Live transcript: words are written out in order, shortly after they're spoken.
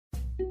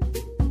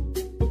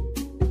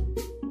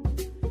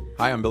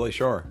Hi, I'm Billy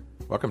Shore.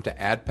 Welcome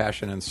to Add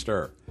Passion and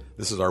Stir.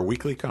 This is our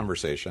weekly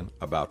conversation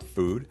about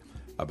food,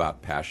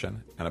 about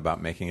passion, and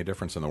about making a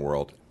difference in the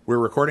world. We're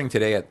recording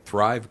today at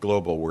Thrive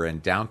Global. We're in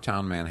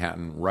downtown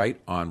Manhattan, right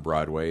on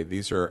Broadway.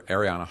 These are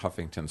Arianna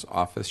Huffington's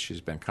office.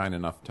 She's been kind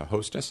enough to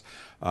host us,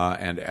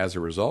 and as a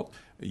result,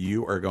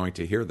 you are going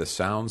to hear the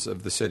sounds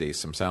of the city,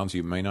 some sounds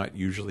you may not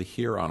usually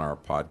hear on our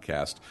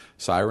podcast,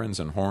 sirens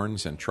and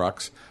horns and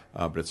trucks,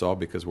 but it's all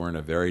because we're in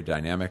a very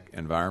dynamic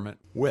environment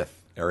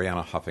with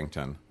Arianna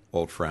Huffington,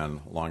 old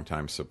friend,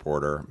 longtime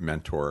supporter,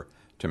 mentor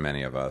to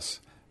many of us,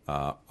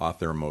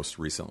 author most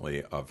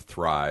recently of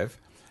Thrive,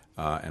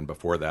 and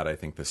before that, I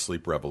think The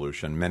Sleep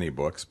Revolution, many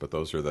books, but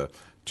those are the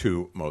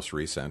two most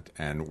recent.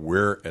 And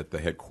we're at the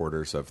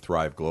headquarters of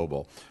Thrive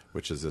Global,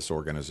 which is this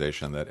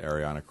organization that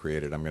Arianna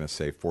created, I'm going to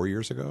say 4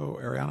 years ago,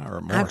 Arianna,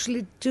 or more?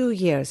 Actually, 2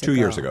 years ago. 2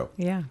 years ago.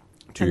 Yeah.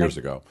 2 years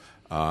ago.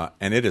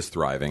 And it is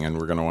thriving, and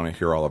we're going to want to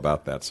hear all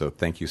about that. So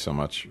thank you so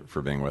much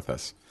for being with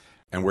us.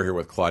 And we're here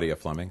with Claudia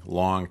Fleming,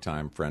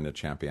 longtime friend and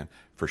champion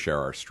for Share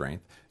Our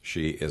Strength.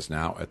 She is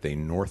now at the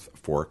North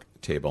Fork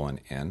Table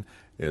and Inn,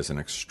 is an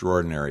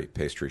extraordinary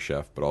pastry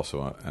chef, but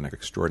also an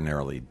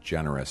extraordinarily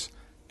generous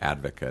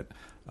advocate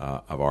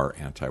of our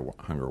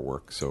anti-hunger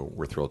work. So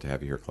we're thrilled to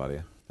have you here,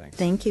 Claudia. Thanks.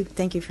 Thank you.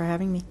 Thank you for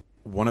having me.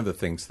 One of the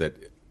things that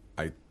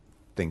I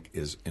think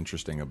is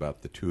interesting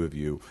about the two of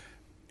you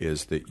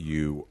is that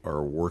you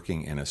are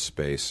working in a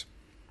space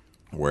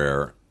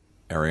where,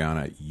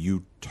 Arianna,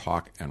 you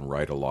talk and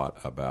write a lot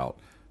about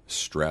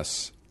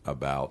stress,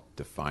 about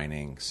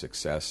defining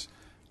success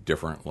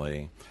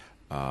differently,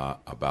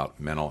 about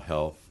mental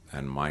health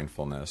and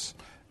mindfulness,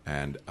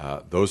 and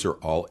those are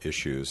all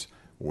issues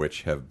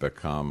which have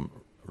become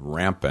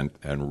rampant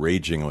and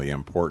ragingly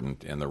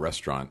important in the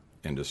restaurant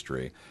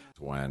industry.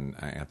 When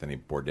Anthony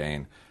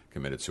Bourdain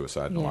committed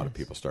suicide, and a lot of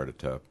people started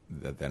to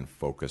then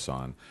focus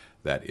on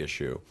that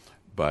issue.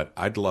 But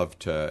I'd love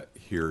to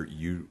hear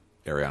you,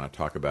 Arianna,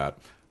 talk about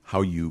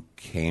how you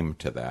came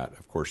to that.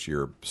 Of course,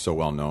 you're so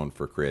well known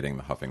for creating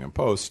the Huffington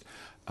Post,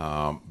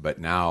 but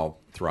now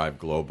Thrive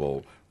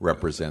Global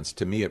represents,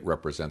 to me, it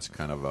represents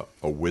kind of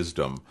a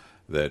wisdom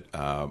that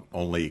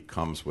only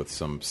comes with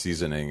some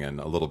seasoning and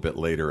a little bit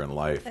later in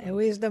life. The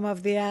wisdom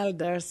of the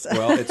elders.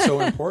 Well, it's so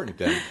important.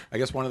 And I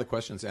guess one of the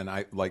questions, and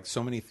I like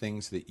so many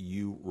things that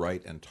you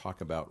write and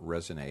talk about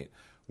resonate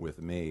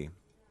with me.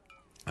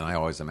 And I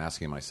always am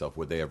asking myself,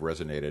 would they have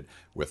resonated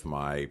with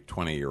my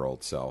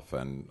 20-year-old self?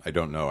 And I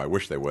don't know. I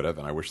wish they would have,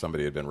 and I wish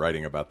somebody had been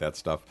writing about that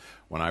stuff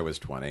when I was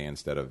 20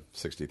 instead of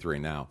 63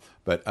 now.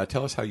 But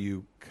tell us how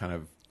you kind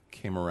of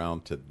came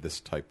around to this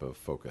type of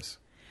focus.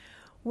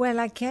 Well,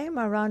 I came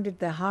around it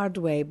the hard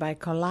way by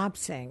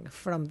collapsing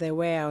from the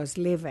way I was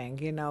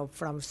living,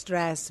 from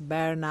stress,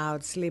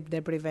 burnout, sleep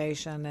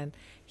deprivation, and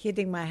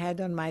hitting my head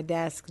on my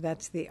desk.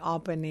 That's the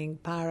opening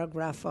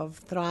paragraph of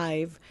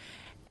Thrive.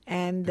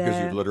 And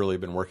because you've literally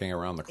been working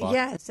around the clock?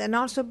 Yes, and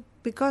also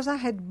because I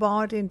had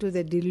bought into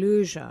the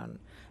delusion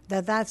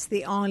that that's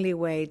the only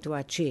way to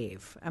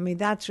achieve. I mean,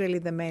 that's really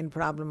the main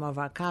problem of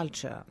our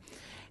culture.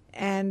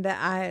 And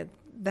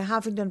the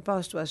Huffington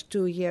Post was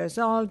 2 years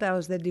old. I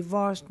was the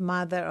divorced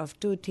mother of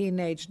 2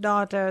 teenage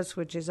daughters,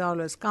 which is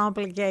always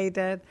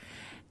complicated.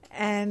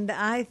 And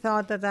I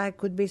thought that I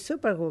could be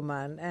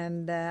superwoman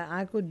and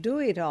I could do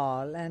it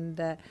all.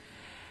 And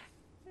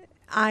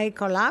I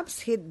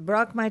collapsed,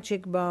 broke my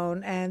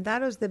cheekbone, and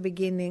that was the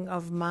beginning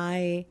of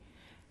my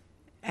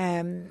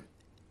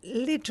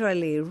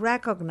literally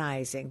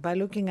recognizing, by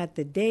looking at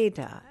the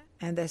data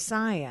and the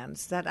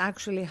science, that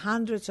actually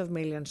hundreds of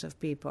millions of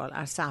people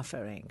are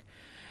suffering.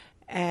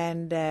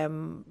 And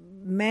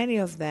many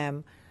of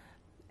them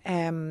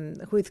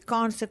with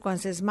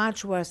consequences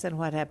much worse than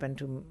what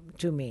happened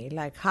to me,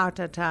 like heart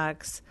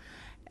attacks,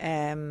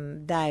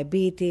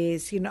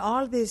 diabetes,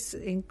 all these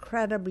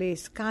incredibly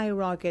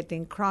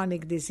skyrocketing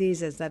chronic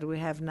diseases that we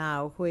have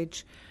now,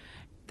 which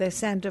the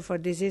Center for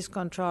Disease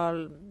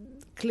Control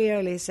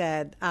clearly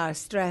said are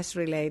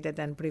stress-related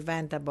and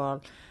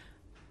preventable,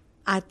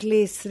 at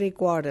least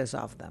 3/4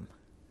 of them.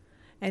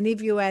 And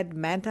if you add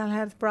mental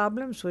health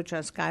problems, which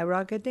are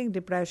skyrocketing,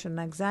 depression,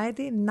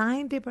 anxiety,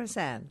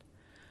 90%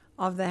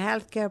 of the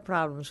healthcare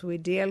problems we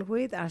deal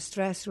with are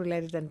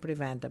stress-related and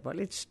preventable.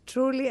 It's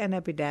truly an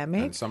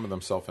epidemic. And some of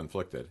them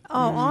self-inflicted.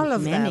 Oh, all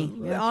of Many.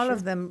 them. Yeah, all sure.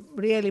 of them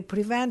really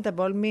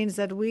preventable means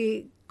that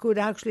we could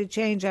actually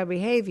change our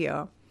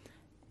behavior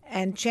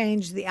and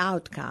change the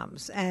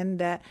outcomes.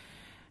 And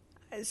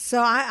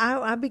so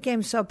I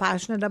became so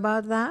passionate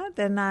about that,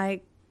 and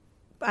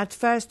at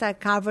first I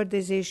covered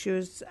these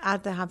issues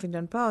at the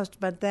Huffington Post,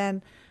 but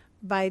then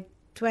by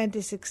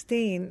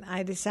 2016,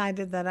 I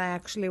decided that I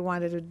actually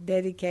wanted to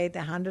dedicate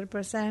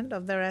 100%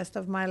 of the rest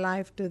of my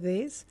life to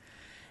this.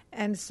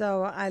 And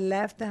so I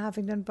left the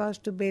Huffington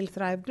Post to build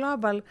Thrive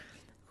Global,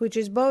 which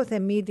is both a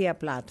media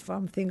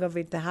platform. Think of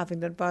it, the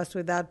Huffington Post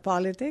without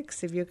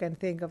politics, if you can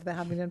think of the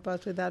Huffington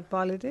Post without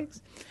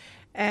politics,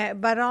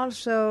 but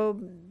also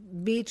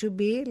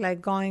B2B,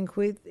 like going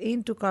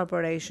into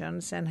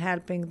corporations and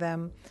helping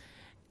them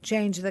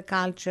change the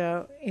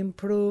culture,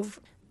 improve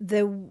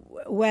the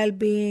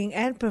well-being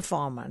and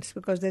performance,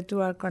 because the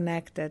two are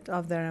connected,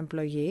 of their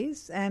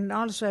employees, and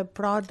also a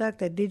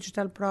product, a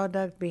digital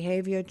product,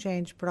 behavior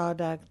change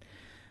product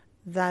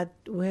that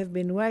we have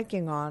been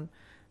working on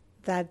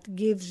that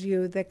gives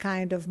you the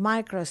kind of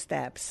micro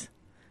steps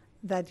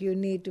that you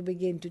need to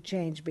begin to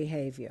change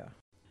behavior.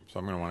 So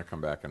I'm going to want to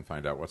come back and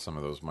find out what some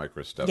of those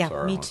micro steps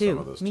are me and what too. some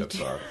of those Me tips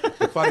too. are.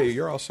 But Claudia,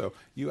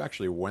 you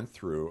actually went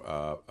through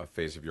a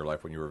phase of your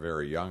life when you were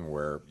very young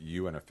where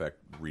you, in effect,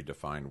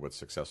 redefined what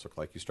success looked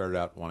like. You started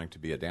out wanting to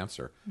be a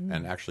dancer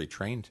and actually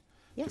trained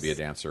to be a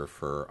dancer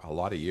for a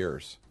lot of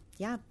years.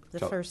 Yeah, the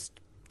first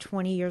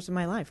 20 years of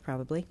my life,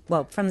 probably.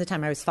 Well, from the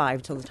time I was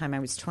 5 till the time I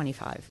was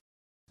 25.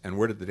 And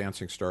where did the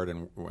dancing start,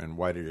 and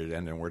why did it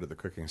end, and where did the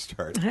cooking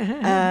start?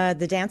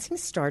 The dancing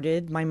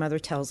started, my mother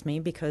tells me,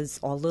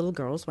 because all little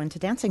girls went to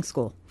dancing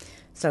school.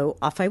 So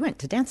off I went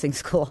to dancing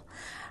school.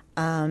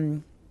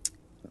 And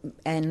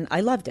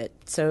I loved it.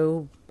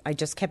 So I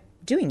just kept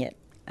doing it.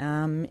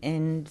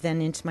 And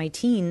then into my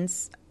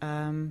teens,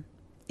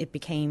 it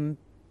became,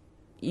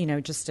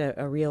 just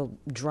a real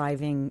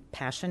driving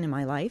passion in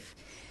my life.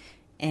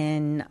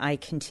 And I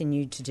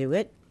continued to do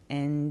it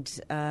and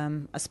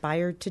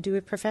aspired to do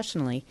it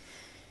professionally.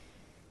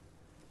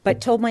 But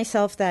told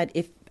myself that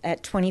if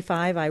at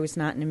 25 I was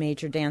not in a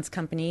major dance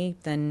company,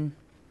 then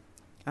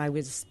I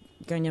was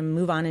going to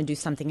move on and do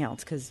something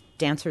else, because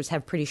dancers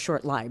have pretty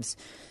short lives.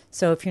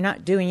 So if you're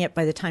not doing it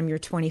by the time you're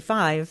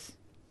 25,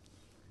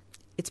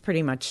 it's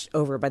pretty much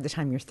over by the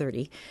time you're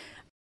 30.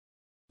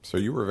 So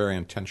you were very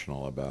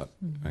intentional about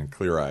and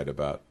clear-eyed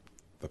about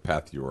the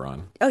path you were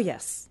on. Oh,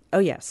 yes.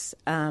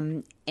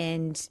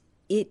 And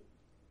it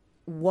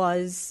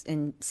was,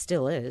 and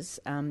still is,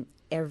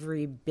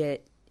 every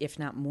bit, if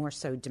not more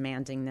so,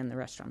 demanding than the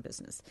restaurant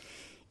business.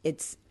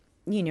 It's,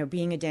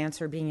 being a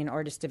dancer, being an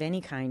artist of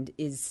any kind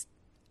is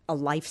a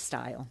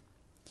lifestyle,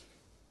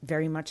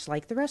 very much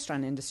like the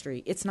restaurant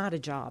industry. It's not a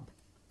job.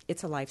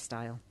 It's a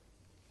lifestyle.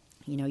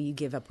 You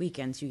give up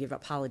weekends, you give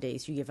up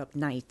holidays, you give up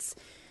nights,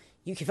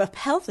 you give up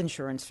health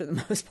insurance for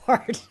the most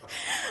part.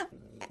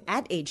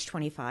 At age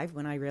 25,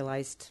 when I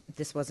realized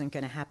this wasn't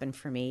going to happen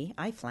for me,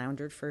 I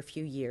floundered for a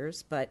few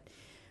years, but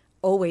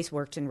always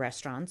worked in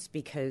restaurants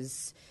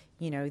because,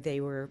 they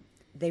were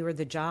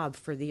the job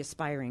for the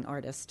aspiring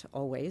artist,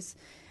 always.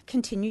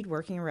 Continued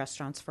working in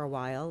restaurants for a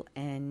while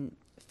and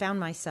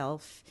found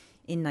myself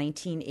in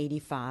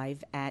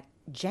 1985 at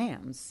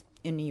Jams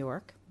in New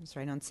York. It was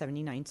right on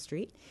 79th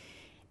Street.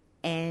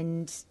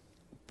 And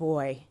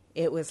boy,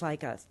 it was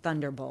like a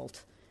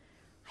thunderbolt.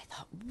 I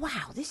thought,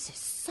 wow, this is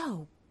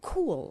so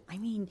cool. I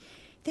mean,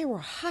 there were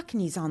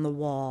Hockneys on the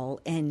wall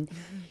and,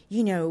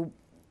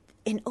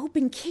 an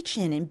open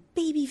kitchen and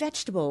baby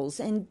vegetables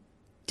and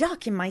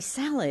duck in my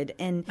salad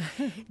and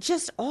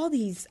just all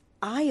these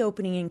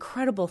eye-opening,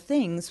 incredible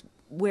things.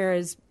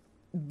 Whereas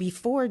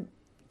before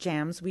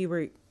Jams, we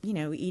were,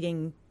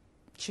 eating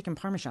chicken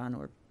parmesan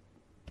or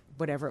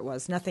whatever it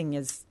was. Nothing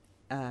as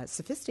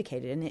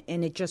sophisticated.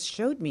 And it just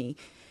showed me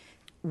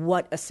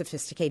what a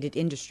sophisticated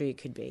industry it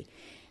could be.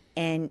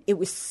 And it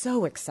was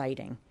so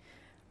exciting.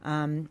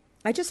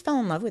 I just fell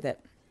in love with it.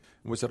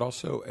 Was it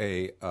also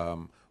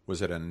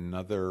was it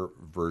another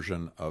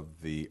version of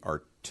the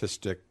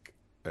artistic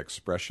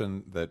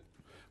expression that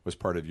was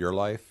part of your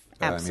life?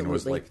 Absolutely. It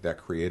was like that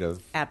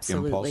creative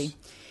Absolutely.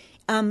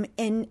 impulse?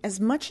 And as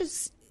much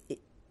as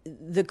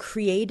the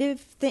creative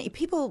thing,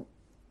 people,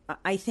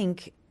 I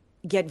think,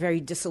 get very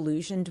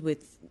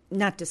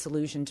not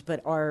disillusioned,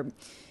 but are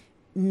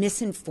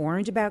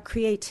misinformed about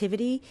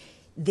creativity.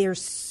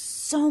 There's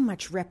so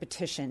much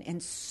repetition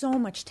and so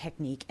much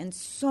technique and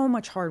so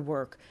much hard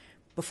work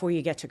before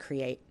you get to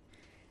create.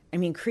 I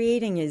mean,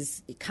 creating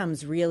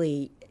comes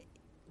really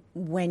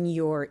when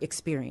you're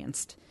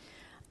experienced.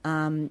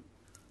 And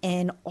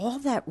all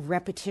that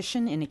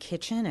repetition in a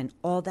kitchen and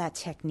all that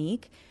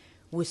technique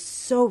was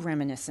so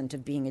reminiscent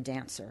of being a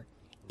dancer.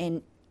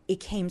 And it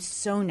came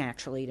so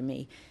naturally to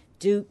me.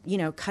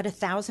 Cut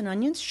 1,000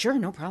 onions? Sure,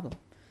 no problem.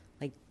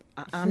 Like,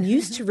 I'm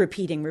used to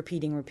repeating.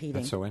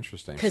 That's so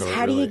interesting. Because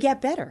how do you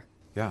get better?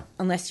 Yeah.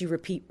 Unless you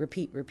repeat.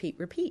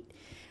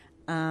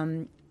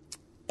 And,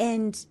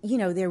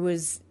 there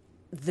was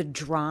the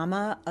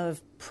drama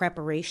of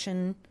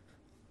preparation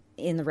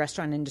in the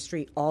restaurant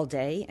industry all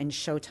day and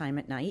showtime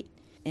at night.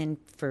 And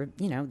for,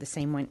 the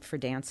same went for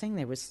dancing.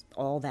 There was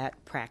all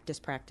that practice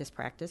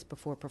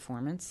before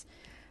performance.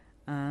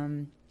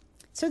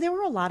 So there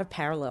were a lot of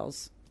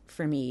parallels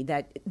for me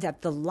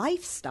that the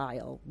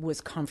lifestyle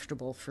was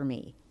comfortable for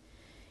me.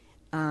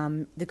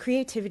 The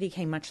creativity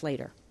came much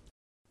later.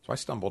 So I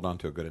stumbled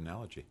onto a good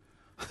analogy.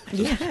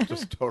 Yeah.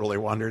 Just totally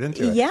wandered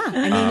into it. Yeah.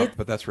 I mean,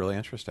 but that's really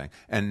interesting.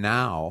 And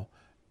now,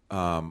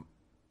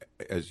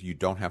 as you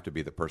don't have to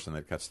be the person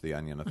that cuts the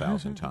onion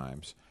 1,000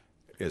 times,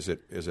 is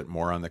it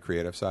more on the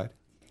creative side?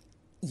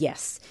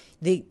 Yes.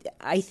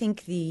 I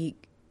think the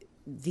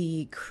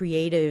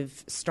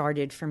creative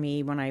started for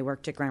me when I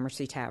worked at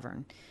Gramercy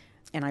Tavern,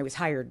 and I was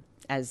hired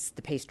as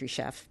the pastry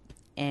chef.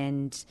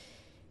 And,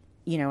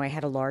 I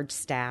had a large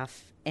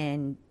staff,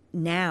 and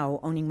now,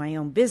 owning my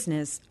own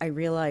business, I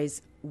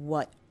realize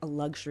what a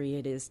luxury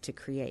it is to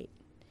create.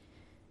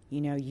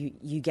 You know,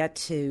 you get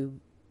to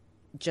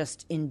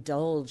just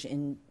indulge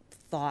in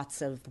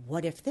thoughts of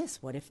what if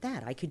this, what if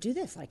that, I could do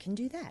this, I can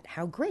do that,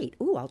 how great,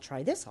 ooh, I'll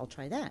try this, I'll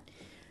try that.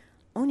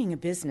 Owning a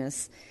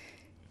business,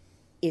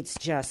 it's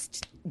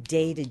just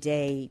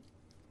day-to-day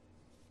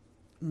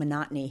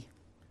monotony.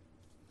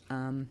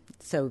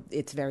 So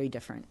it's very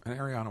different. And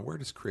Arianna, where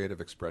does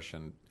creative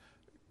expression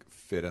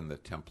fit in the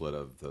template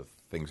of the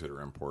things that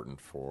are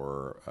important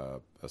for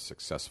a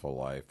successful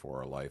life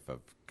or a life of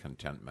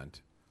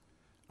contentment?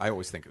 I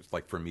always think it's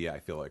like, for me, I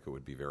feel like it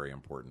would be very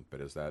important,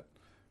 but is that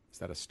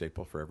a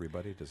staple for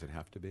everybody? Does it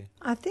have to be?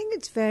 I think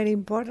it's very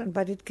important,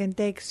 but it can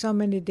take so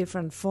many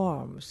different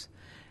forms.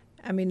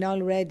 I mean,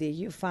 already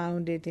you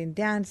found it in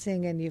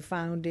dancing, and you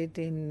found it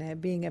in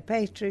being a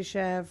pastry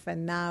chef,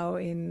 and now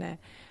in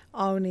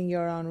owning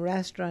your own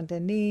restaurant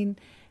and inn.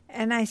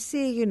 And I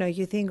see,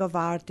 you think of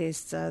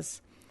artists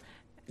as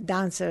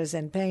dancers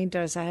and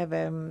painters. I have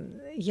a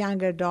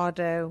younger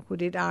daughter who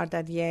did art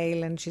at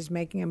Yale, and she's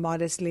making a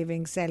modest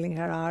living selling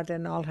her art,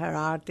 and all her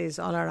art is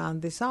all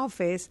around this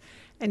office.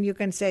 And you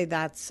can say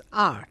that's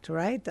art,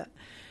 right?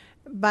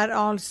 But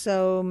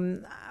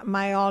also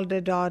my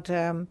older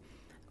daughter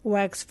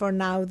works for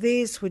Now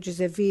This, which is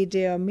a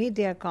video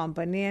media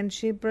company, and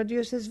she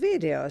produces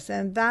videos,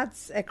 and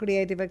that's a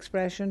creative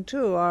expression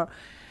too. Or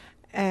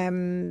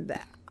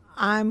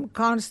I'm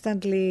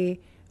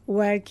constantly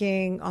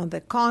working on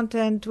the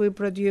content we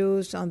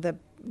produce, on the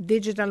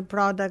digital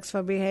products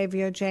for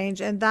behavior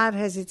change, and that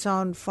has its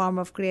own form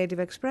of creative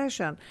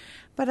expression.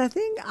 But I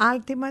think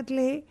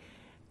ultimately,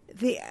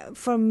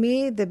 for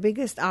me, the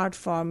biggest art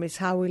form is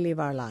how we live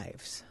our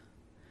lives.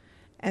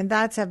 And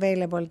that's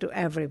available to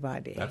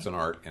everybody. That's an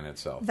art in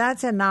itself.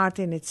 That's an art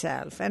in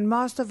itself. And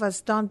most of us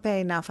don't pay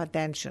enough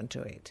attention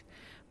to it.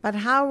 But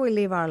how we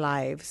live our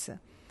lives,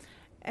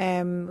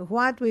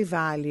 what we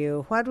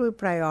value, what we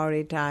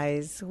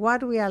prioritize,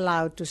 what we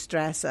allow to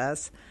stress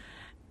us,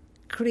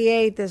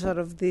 create a sort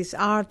of this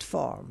art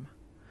form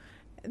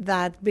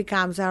that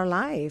becomes our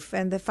life.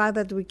 And the fact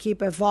that we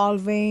keep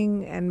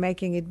evolving and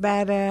making it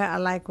better, I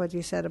like what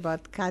you said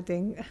about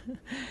cutting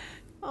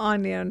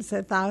onions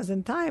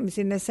 1,000 times.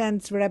 In a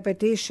sense,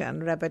 repetition.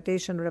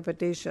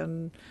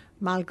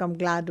 Malcolm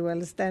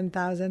Gladwell's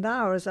 10,000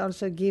 hours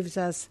also gives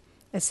us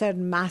a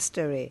certain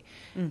mastery.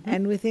 Mm-hmm.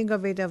 And we think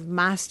of it of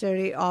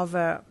mastery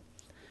over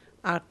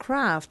our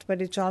craft,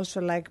 but it's also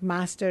like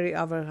mastery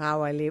over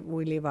how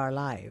we live our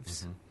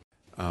lives.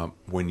 Mm-hmm.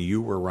 When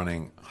you were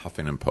running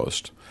Huffington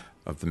Post,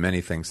 of the many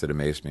things that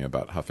amazed me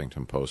about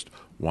Huffington Post,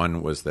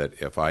 one was that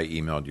if I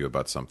emailed you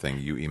about something,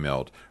 you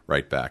emailed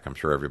right back. I'm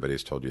sure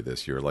everybody's told you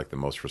this. You're like the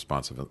most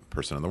responsive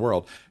person in the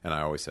world. And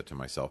I always said to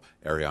myself,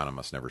 Arianna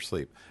must never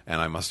sleep. And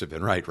I must have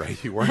been right?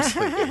 You weren't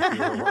sleeping. You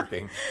were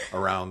working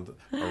around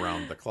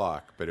the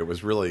clock. But it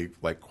was really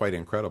like quite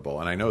incredible.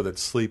 And I know that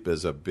sleep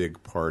is a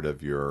big part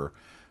of your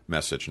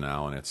message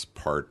now, and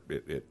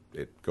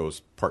it goes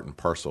part and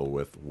parcel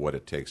with what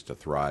it takes to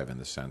thrive in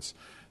the sense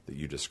that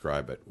you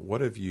describe it.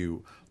 What have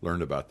you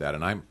learned about that?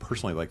 And I'm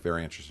personally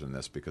very interested in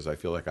this because I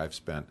feel like I've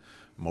spent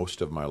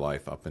most of my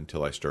life up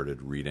until I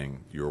started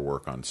reading your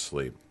work on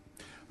sleep.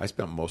 I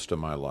spent most of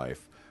my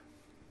life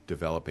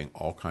developing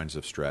all kinds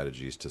of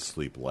strategies to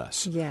sleep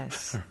less.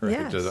 Yes. Right?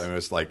 Yes. It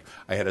was like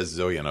I had a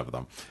zillion of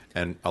them.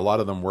 And a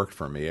lot of them worked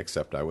for me,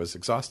 except I was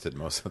exhausted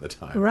most of the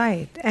time.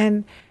 Right.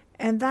 And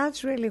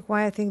that's really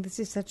why I think this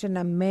is such an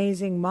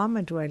amazing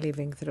moment we're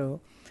living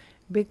through.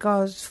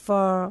 Because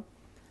for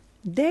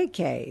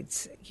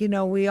decades,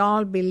 we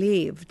all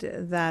believed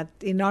that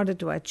in order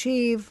to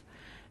achieve,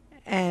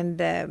 and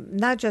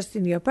not just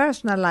in your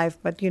personal life,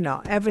 but,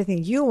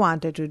 everything you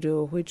wanted to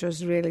do, which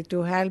was really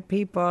to help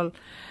people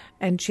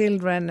and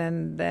children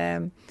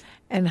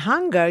and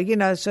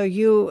hunger, so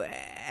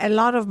a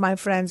lot of my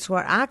friends who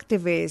are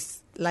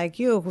activists like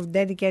you, who've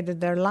dedicated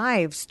their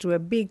lives to a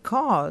big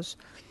cause,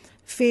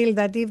 feel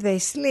that if they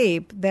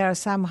sleep, they are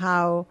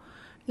somehow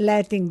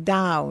letting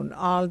down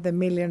all the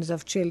millions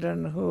of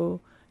children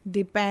who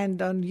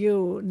depend on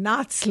you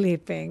not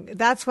sleeping.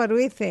 That's what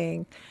we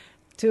think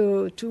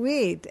to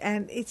eat,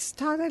 and it's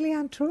totally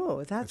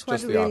untrue. That's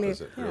what really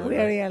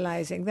we're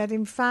realizing, that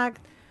in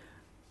fact,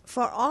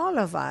 for all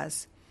of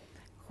us,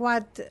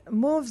 what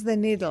moves the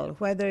needle,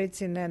 whether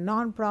it's in a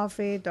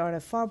non-profit or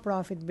a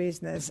for-profit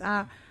business,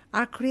 are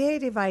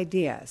creative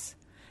ideas,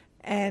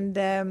 and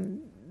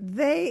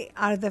they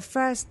are the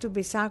first to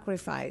be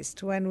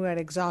sacrificed when we're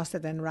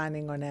exhausted and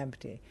running on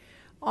empty.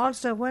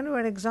 Also, when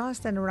we're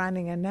exhausted and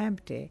running on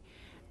empty,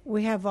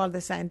 we have all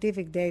the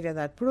scientific data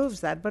that proves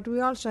that, but we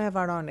also have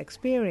our own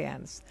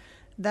experience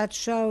that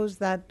shows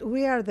that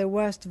we are the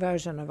worst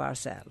version of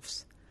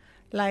ourselves.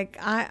 Like,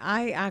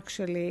 I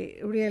actually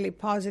really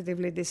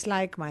positively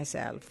dislike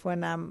myself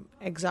when I'm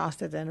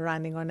exhausted and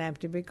running on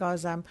empty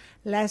because I'm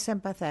less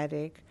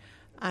empathetic,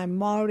 I'm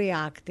more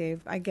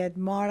reactive, I get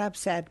more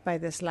upset by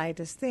the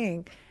slightest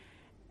thing.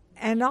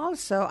 And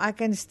also, I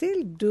can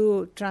still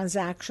do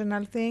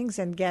transactional things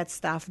and get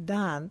stuff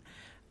done,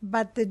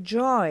 but the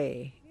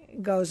joy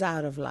goes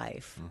out of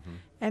life.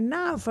 And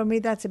now, for me,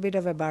 that's a bit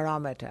of a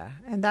barometer.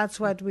 And that's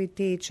what we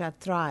teach at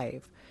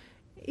Thrive.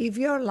 If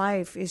your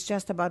life is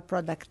just about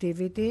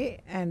productivity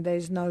and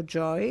there's no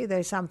joy,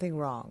 there's something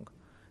wrong.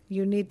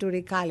 You need to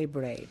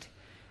recalibrate.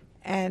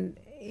 And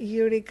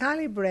you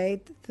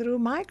recalibrate through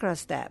micro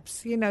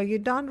steps. You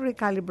don't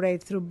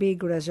recalibrate through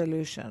big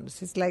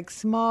resolutions. It's like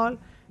small,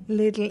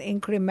 little,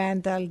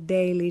 incremental,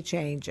 daily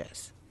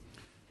changes.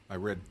 I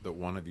read that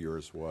one of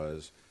yours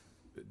was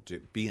to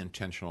be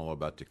intentional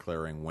about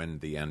declaring when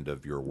the end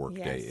of your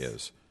workday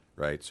is.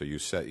 Right, so you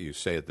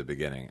say at the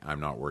beginning, "I'm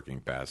not working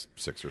past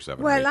 6 or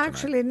 7." Well, or 8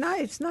 actually, tonight.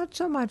 no. It's not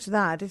so much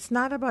that. It's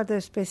not about a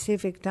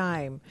specific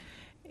time.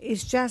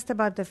 It's just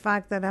about the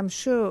fact that I'm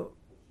sure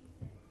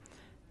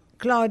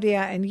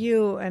Claudia and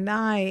you and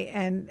I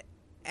and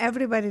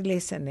everybody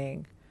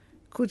listening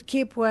could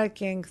keep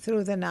working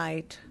through the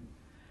night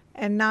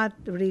and not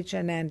reach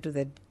an end to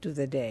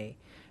the day.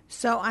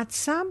 So at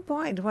some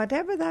point,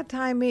 whatever that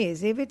time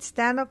is, if it's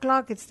 10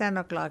 o'clock, it's 10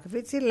 o'clock. If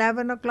it's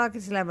 11 o'clock,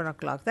 it's 11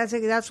 o'clock.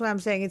 That's what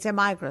I'm saying. It's a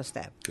micro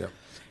step. Yep.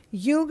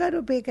 You got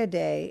to pick a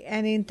day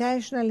and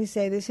intentionally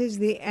say, this is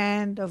the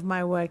end of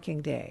my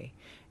working day.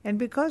 And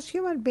because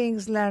human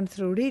beings learn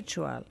through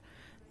ritual,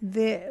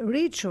 the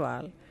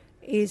ritual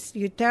is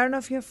you turn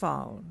off your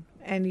phone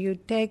and you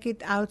take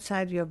it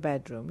outside your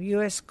bedroom.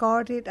 You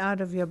escort it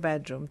out of your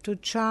bedroom to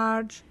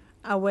charge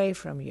away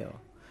from you.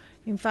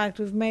 In fact,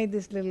 we've made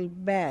these little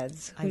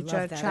beds, which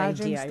are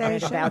charging stations. I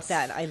read about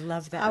that. I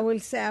love that. I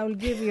will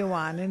give you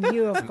one, and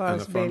you, of course,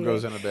 and the phone Billy.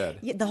 goes in a bed.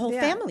 Yeah, the whole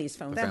family's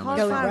phone. The whole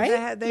family's family,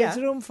 right? there's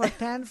room for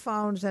 10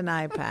 phones and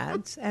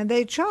iPads, and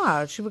they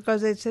charge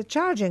because it's a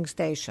charging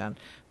station.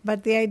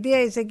 But the idea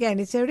is, again,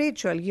 it's a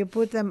ritual. You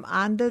put them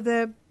under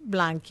the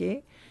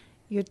blanket,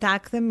 you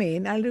tuck them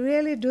in. I'll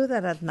really do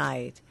that at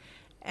night.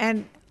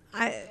 And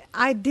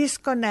I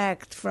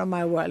disconnect from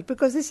my world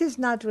because this is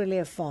not really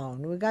a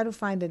phone. We got to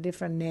find a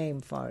different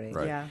name for it.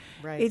 Right. Yeah,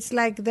 right. It's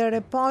like the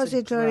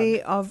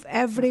repository of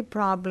every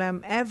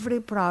problem, every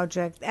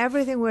project,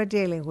 everything we're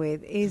dealing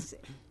with is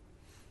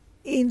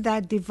in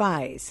that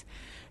device.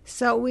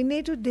 So we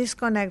need to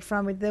disconnect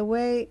from it the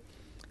way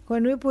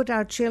when we put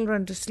our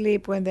children to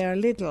sleep when they're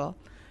little,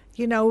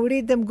 we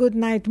read them Good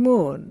Night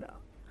Moon,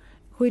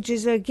 which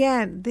is,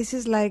 again, this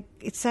is like,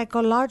 it's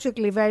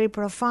psychologically very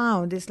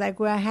profound. It's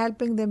like we're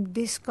helping them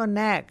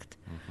disconnect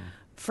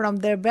from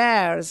their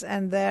bears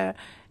and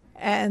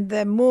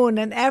the moon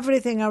and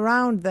everything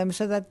around them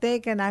so that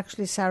they can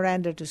actually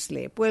surrender to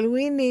sleep. Well,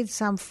 we need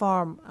some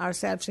form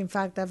ourselves. In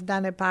fact, I've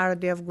done a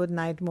parody of Good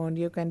Night Moon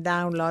you can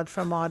download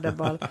from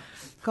Audible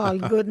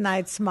called Good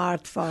Night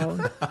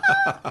Smartphone.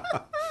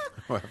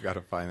 Well, I've got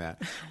to find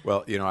that.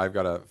 Well, I've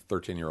got a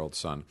 13-year-old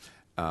son.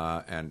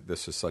 And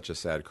this is such a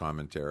sad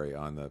commentary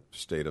on the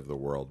state of the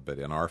world. But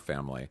in our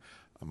family,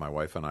 my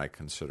wife and I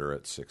consider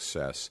it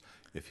success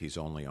if he's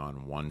only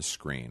on one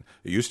screen.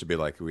 It used to be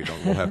like we'll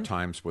have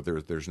times where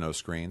there's no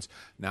screens.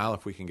 Now,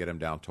 if we can get him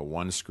down to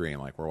one screen,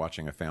 like we're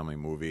watching a family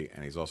movie,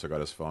 and he's also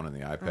got his phone and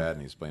the iPad,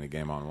 and he's playing a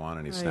game on one,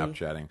 and he's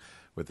Snapchatting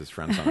with his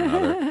friends on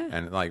another.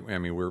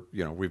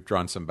 And we've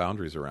drawn some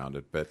boundaries around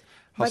it. But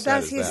how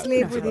sad does is he that?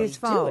 sleep with his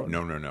phone?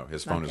 No.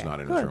 His phone is not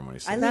in his room when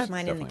he I sleeps. leave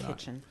mine in the Definitely not.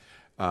 kitchen.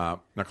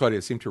 Now, Claudia,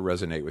 it seemed to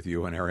resonate with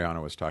you when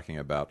Ariana was talking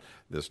about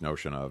this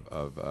notion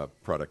of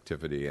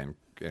productivity and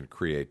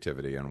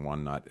creativity and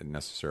one not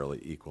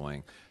necessarily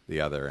equaling the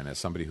other. And as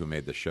somebody who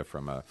made the shift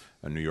from a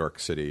New York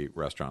City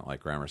restaurant like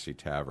Gramercy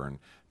Tavern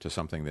to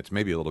something that's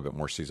maybe a little bit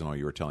more seasonal,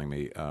 you were telling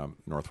me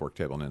North Fork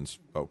Table and Inn's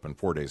open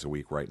 4 days a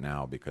week right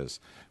now because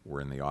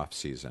we're in the off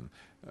season.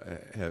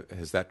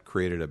 Has that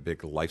created a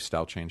big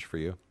lifestyle change for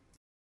you?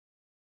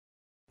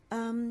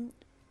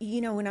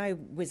 When I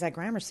was at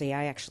Gramercy,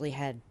 I actually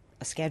had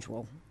a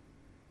schedule.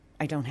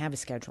 I don't have a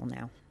schedule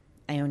now.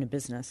 I own a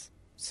business.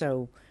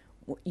 So,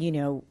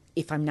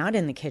 if I'm not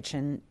in the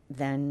kitchen,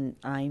 then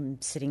I'm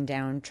sitting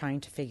down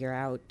trying to figure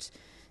out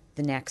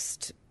the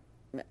next,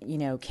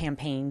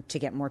 campaign to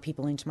get more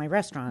people into my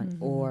restaurant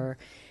or,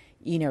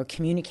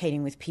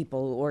 communicating with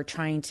people or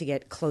trying to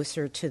get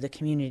closer to the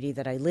community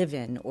that I live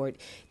in.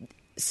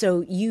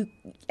 So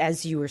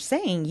as you were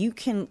saying, you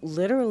can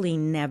literally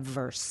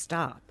never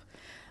stop.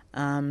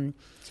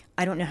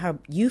 I don't know how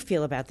you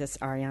feel about this,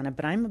 Ariana,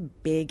 but I'm a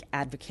big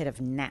advocate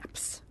of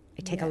naps.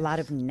 I take a lot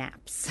of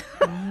naps.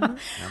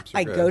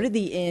 I go to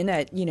the inn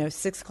at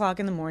 6 o'clock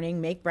in the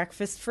morning, make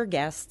breakfast for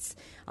guests.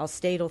 I'll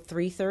stay till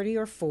 3:30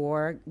 or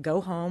 4,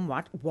 go home,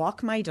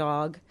 walk my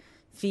dog,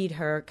 feed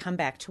her, come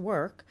back to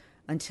work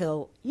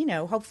until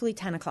hopefully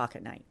 10 o'clock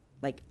at night.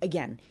 Like,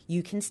 again,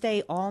 you can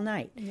stay all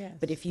night,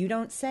 but if you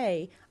don't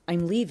say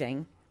I'm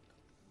leaving,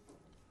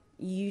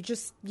 you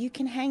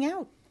can hang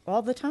out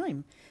all the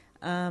time.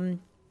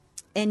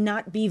 And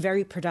not be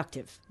very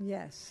productive.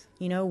 Yes.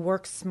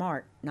 Work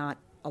smart, not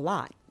a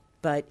lot.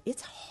 But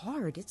it's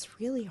hard. It's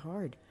really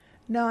hard.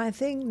 No, I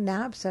think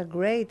naps are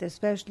great,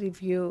 especially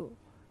if you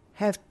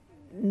have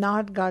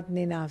not gotten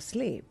enough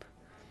sleep.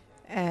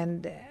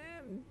 And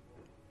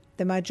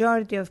the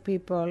majority of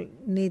people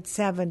need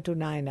 7 to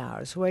 9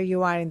 hours. Where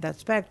you are in that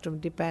spectrum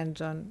depends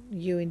on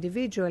you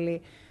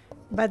individually.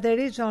 But there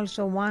is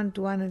also 1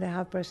 to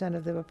 1.5%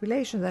 of the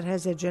population that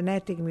has a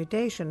genetic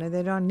mutation, and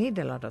they don't need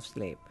a lot of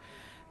sleep.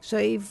 So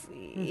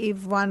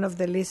if one of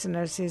the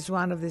listeners is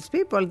one of these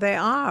people, they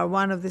are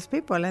one of these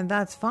people, and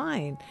that's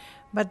fine.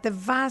 But the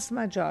vast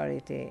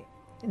majority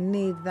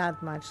need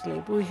that much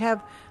sleep. We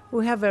have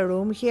a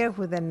room here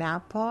with a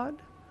nap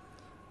pod,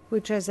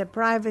 which has a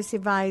privacy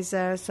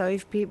visor. So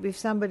if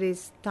somebody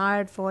is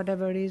tired for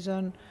whatever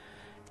reason,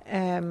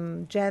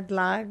 jet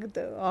lagged,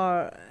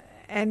 or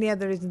any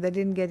other reason they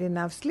didn't get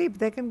enough sleep,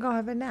 they can go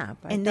have a nap.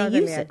 And I they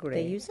totally use it. agree.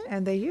 They use it?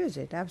 And they use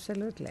it,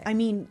 absolutely. I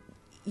mean,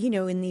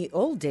 in the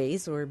old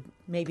days, or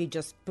maybe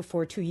just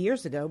before 2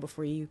 years ago,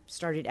 before you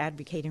started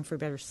advocating for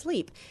better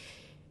sleep,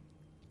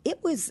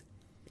 it was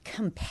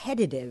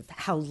competitive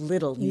how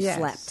little you Yes.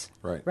 slept.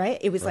 Right.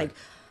 It was Right. like,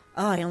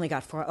 oh, I only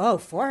got 4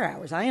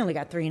 hours. I only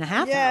got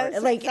 3.5 Yes,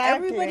 hours. Like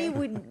exactly. everybody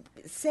would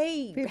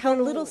say People how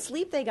who- little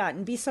sleep they got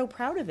and be so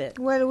proud of it.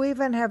 Well, we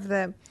even have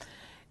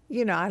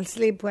I'll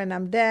sleep when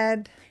I'm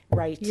dead.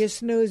 Right. You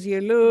snooze,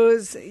 you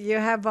lose. You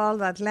have all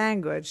that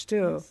language,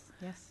 too,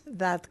 Yes.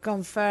 that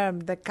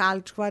confirm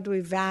what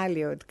we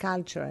valued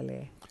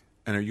culturally.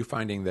 And are you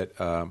finding that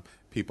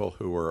people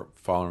who are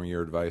following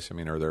your advice, I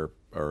mean,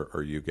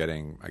 are you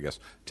getting, I guess,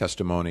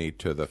 testimony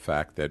to the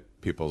fact that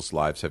people's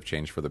lives have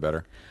changed for the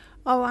better?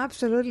 Oh,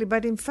 absolutely.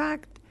 But in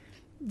fact,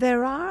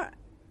 there are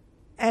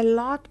a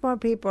lot more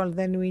people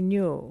than we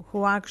knew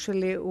who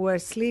actually were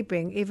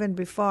sleeping even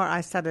before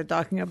I started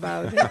talking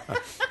about it.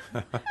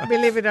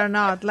 Believe it or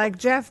not. Like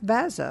Jeff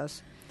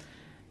Bezos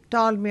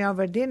told me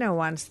over dinner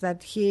once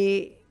that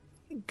he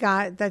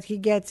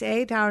gets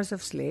 8 hours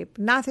of sleep,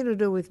 nothing to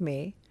do with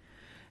me.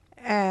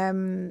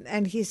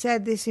 And he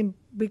said this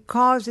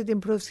because it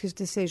improves his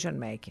decision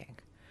making.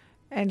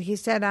 And he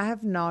said, I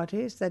have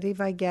noticed that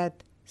if I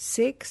get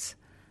 6,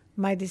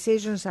 my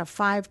decisions are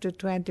 5 to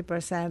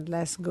 20%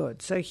 less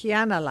good. So he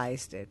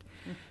analyzed it.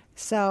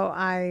 So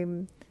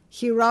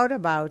he wrote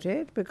about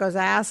it because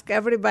I asked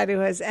everybody who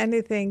has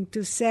anything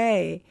to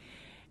say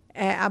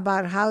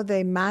about how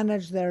they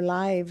manage their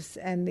lives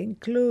and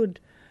include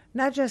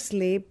not just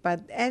sleep,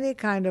 but any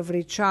kind of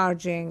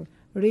recharging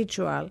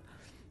ritual,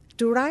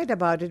 to write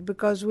about it,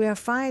 because we are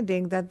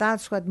finding that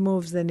that's what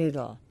moves the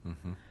needle.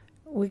 Mm-hmm.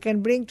 We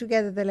can bring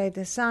together the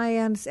latest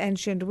science,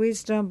 ancient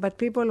wisdom, but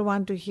people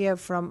want to hear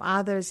from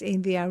others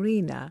in the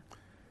arena.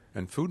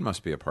 And food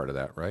must be a part of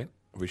that, right?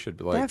 We should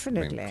be like,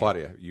 Definitely. I mean,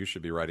 Claudia, you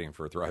should be writing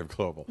for Thrive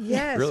Global.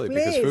 Yes, really,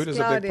 please, because food is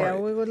Claudia, a big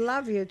part. we would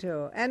love you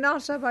to. And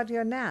also about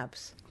your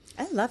naps.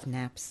 I love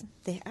naps.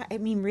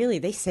 Really,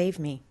 they save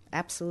me.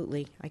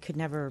 Absolutely. I could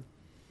never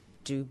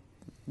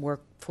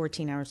work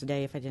 14 hours a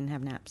day if I didn't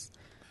have naps.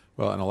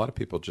 Well, and a lot of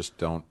people just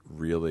don't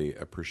really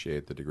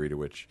appreciate the degree to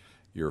which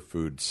your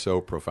food so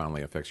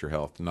profoundly affects your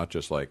health, not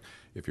just like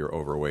if you're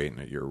overweight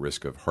and at your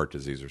risk of heart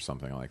disease or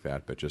something like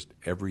that, but just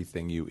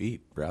everything you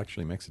eat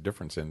actually makes a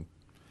difference in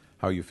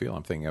how you feel.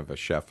 I'm thinking of a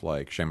chef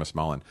like Seamus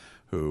Mullen,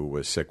 who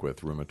was sick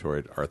with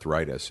rheumatoid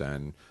arthritis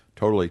and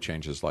totally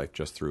changed his life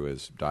just through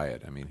his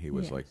diet. I mean, he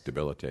was like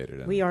debilitated.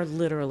 And, we are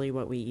literally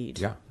what we eat.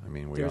 Yeah, I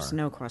mean, There's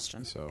no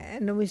question. So,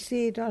 And we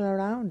see it all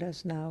around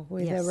us now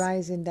with Yes. the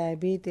rise in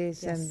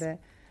diabetes Yes. and the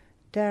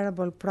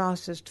terrible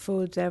processed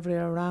foods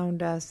everywhere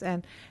around us.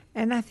 And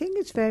I think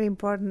it's very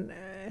important,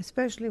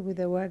 especially with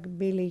the work,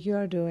 Billy,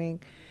 you're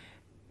doing,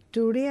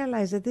 to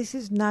realize that this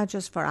is not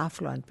just for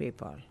affluent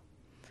people,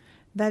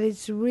 that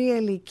it's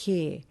really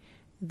key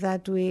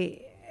that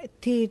we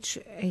teach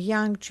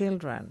young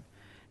children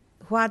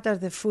what are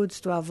the foods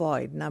to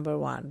avoid, number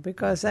one,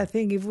 because I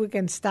think if we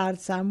can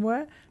start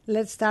somewhere,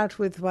 let's start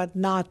with what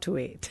not to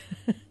eat.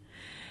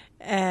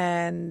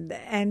 and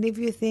if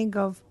you think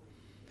of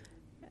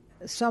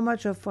so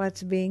much of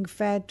what's being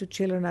fed to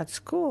children at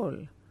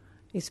school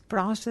is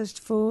processed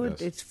food,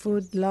 Yes. it's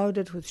food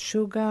loaded with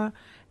sugar,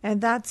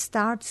 and that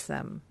starts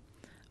them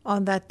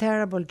on that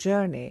terrible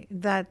journey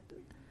that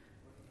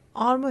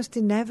almost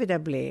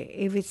inevitably,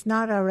 if it's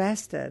not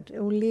arrested, it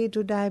will lead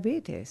to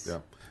diabetes. yeah.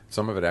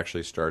 Some of it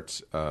actually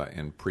starts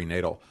in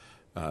prenatal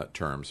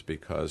terms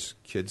because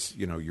kids,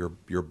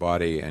 your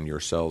body and your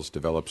cells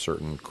develop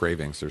certain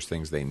cravings. There's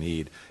things they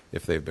need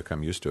if they've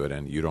become used to it,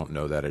 and you don't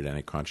know that at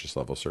any conscious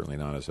level, certainly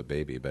not as a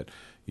baby, but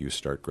you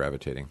start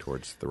gravitating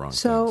towards the wrong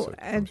things. So, it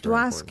becomes to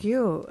very ask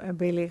important. you,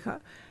 Billy,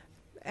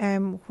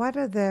 what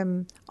are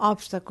the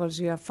obstacles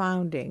you are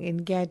finding in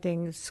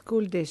getting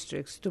school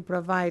districts to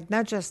provide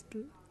not just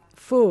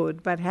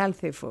food, but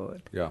healthy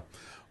food? Yeah.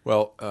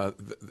 Well,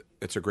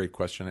 it's a great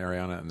question,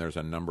 Ariana, and there's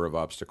a number of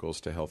obstacles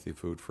to healthy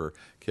food for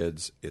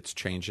kids. It's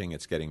changing.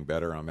 It's getting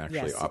better. I'm actually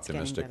Yes, it's getting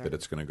optimistic better. that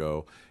it's going to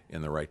go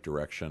in the right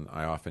direction.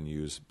 I often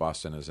use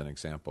Boston as an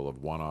example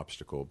of one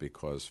obstacle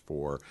because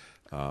for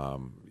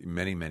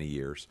many, many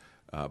years,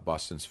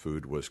 Boston's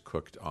food was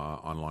cooked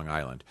on Long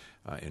Island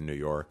in New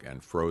York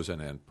and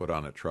frozen and put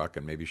on a truck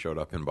and maybe showed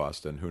up in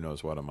Boston, who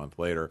knows what, a month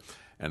later,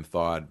 and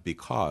thawed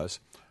because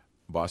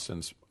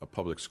Boston's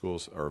public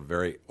schools are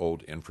very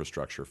old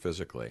infrastructure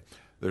physically.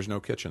 There's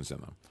no kitchens in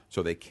them,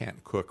 so they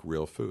can't cook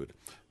real food.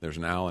 There's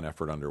now an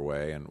effort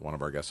underway, and one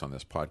of our guests on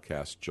this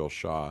podcast, Jill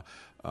Shaw,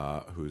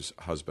 whose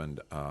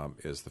husband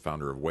is the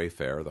founder of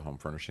Wayfair, the home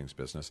furnishings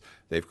business,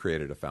 they've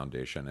created a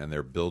foundation, and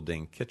they're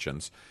building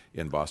kitchens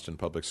in Boston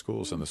public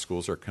schools, and the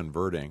schools are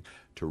converting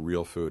to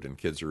real food, and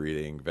kids are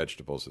eating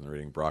vegetables, and they're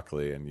eating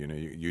broccoli, and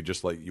you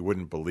just you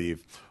wouldn't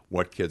believe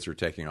what kids are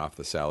taking off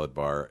the salad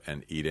bar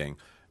and eating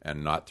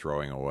and not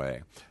throwing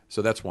away.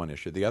 So that's one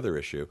issue. The other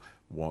issue,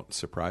 won't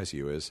surprise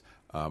you, is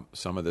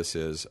some of this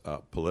is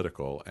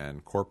political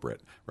and corporate,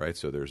 right?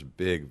 So there's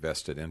big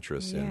vested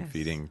interests in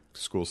feeding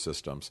school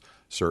systems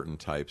certain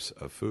types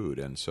of food.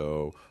 And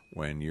so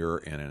when you're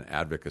in an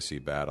advocacy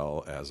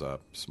battle as a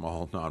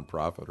small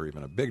nonprofit or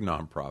even a big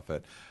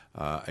nonprofit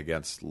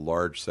against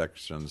large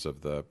sections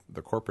of the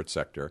corporate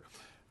sector,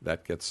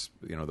 that gets,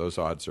 those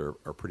odds are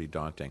pretty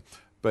daunting.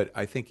 But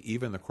I think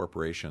even the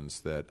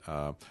corporations that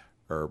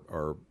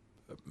are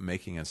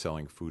making and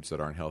selling foods that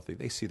aren't healthy,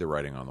 they see the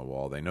writing on the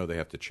wall. They know they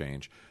have to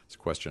change. It's a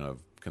question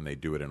of, can they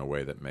do it in a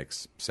way that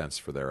makes sense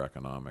for their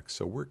economics?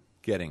 So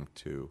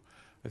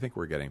I think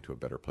we're getting to a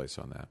better place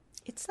on that.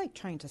 It's like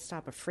trying to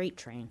stop a freight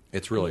train.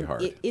 It's really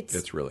hard.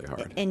 It's really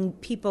hard. And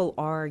people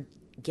are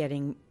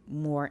getting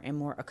more and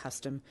more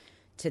accustomed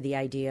to the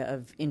idea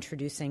of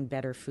introducing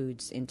better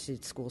foods into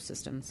school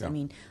systems. Yeah. I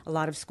mean, a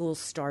lot of schools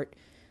start,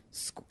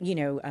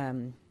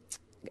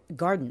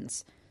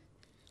 gardens.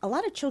 A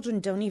lot of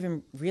children don't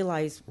even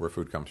realize where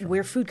food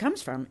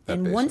comes from.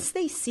 And once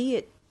they see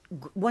it,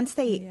 once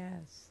they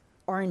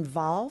are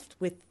involved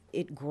with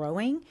it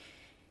growing,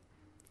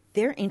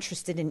 they're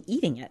interested in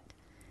eating it.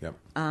 Yep.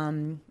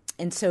 And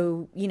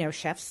so,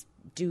 chefs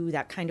do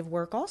that kind of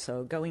work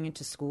also, going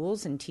into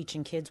schools and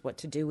teaching kids what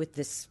to do with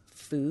this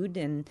food.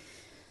 And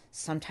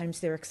sometimes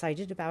they're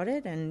excited about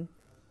it, and,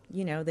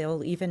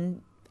 they'll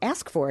even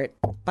ask for it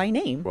by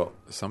name. Well,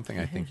 something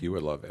I think you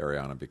would love,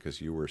 Ariana, because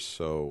you were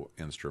so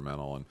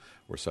instrumental and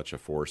were such a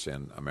force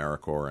in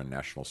AmeriCorps and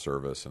national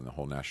service and the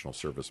whole national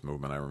service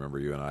movement. I remember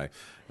you and I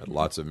had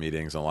lots of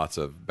meetings and lots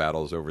of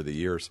battles over the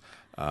years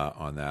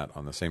on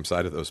the same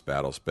side of those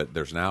battles. But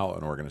there's now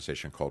an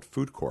organization called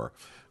Food Corps,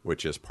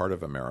 which is part of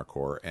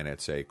AmeriCorps, and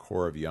it's a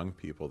corps of young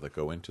people that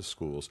go into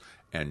schools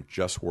and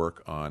just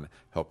work on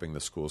helping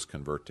the schools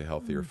convert to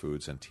healthier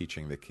foods and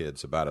teaching the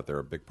kids about it. They're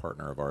a big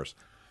partner of ours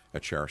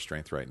at Share Our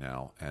Strength right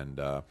now, and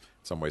in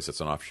some ways it's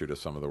an offshoot of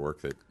some of the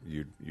work that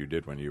you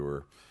did when you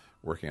were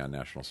working on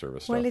national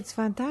service stuff. Well, it's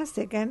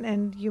fantastic,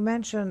 and you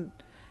mentioned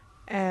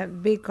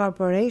big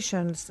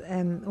corporations,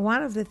 and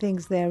one of the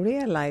things they're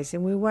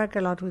realizing, we work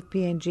a lot with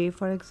P&G,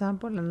 for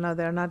example, and now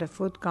they're not a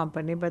food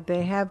company, but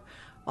they have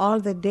all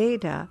the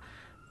data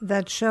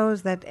that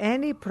shows that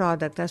any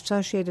product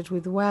associated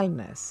with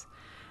wellness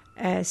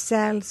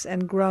sells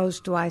and grows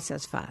twice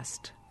as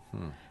fast.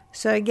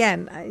 So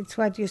again, it's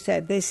what you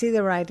said. They see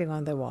the writing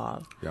on the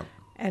wall. Yep.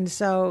 And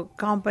so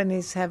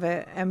companies have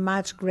a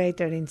much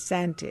greater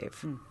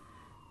incentive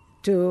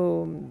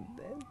to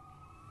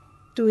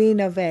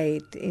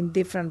innovate in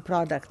different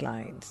product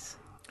lines.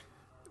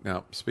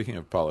 Now, speaking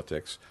of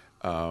politics,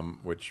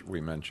 which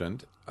we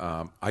mentioned,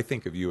 I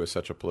think of you as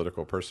such a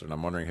political person.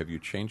 I'm wondering, have you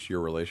changed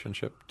your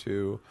relationship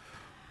to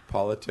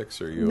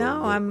politics?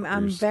 No,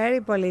 I'm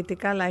very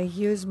political. I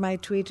use my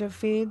Twitter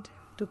feed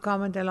to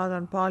comment a lot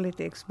on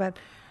politics, but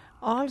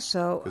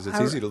also because it's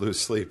easy to lose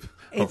sleep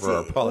over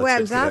our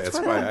politics. Well, that's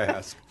why I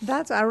ask.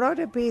 I wrote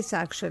a piece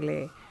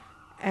actually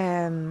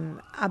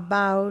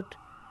about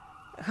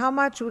how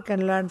much we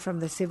can learn from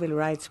the civil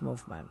rights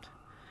movement,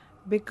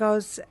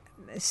 because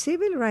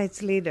civil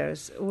rights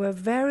leaders were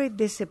very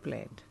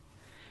disciplined,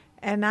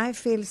 and I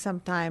feel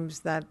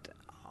sometimes that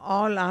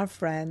all our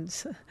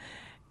friends,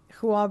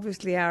 who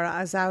obviously are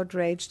as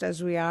outraged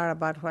as we are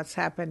about what's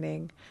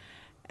happening,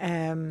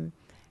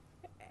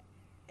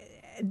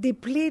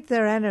 deplete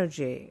their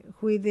energy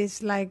with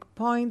this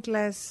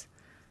pointless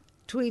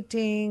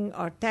tweeting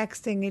or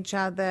texting each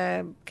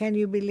other. Can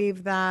you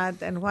believe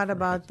that? And what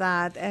about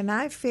that? And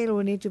I feel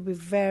we need to be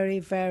very,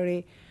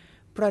 very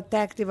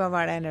protective of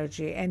our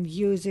energy and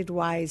use it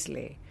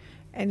wisely,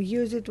 and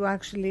use it to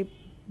actually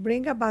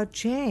bring about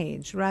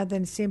change rather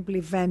than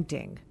simply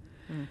venting.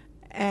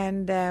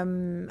 And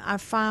I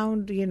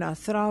found,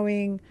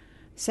 throwing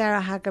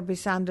Sarah Huckabee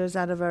Sanders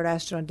out of a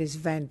restaurant is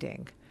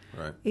venting.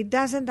 Right. It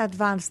doesn't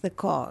advance the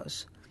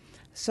cause.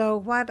 So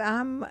what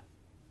I'm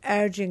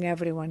urging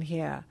everyone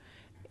here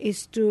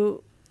is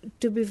to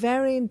be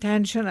very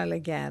intentional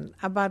again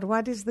about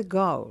what is the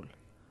goal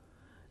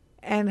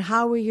and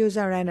how we use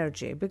our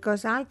energy,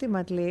 because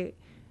ultimately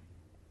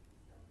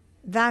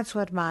that's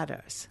what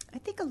matters. I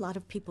think a lot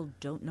of people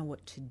don't know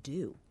what to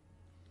do.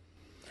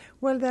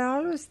 Well, there are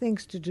always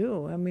things to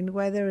do. I mean,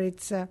 whether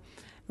it's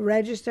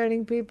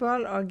registering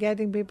people or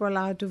getting people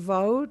out to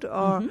vote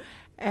or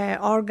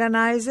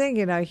organizing.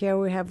 Here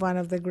we have one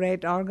of the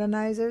great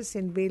organizers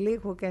in Billy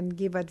who can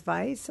give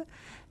advice.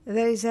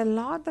 There is a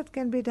lot that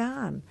can be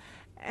done.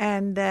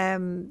 And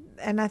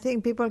I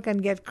think people can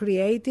get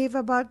creative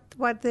about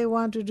what they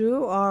want to do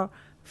or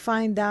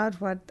find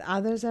out what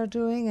others are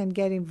doing and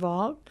get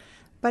involved.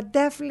 But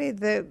definitely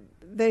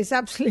there's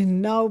absolutely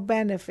no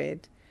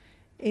benefit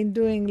in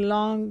doing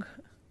long,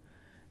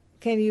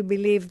 can you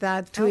believe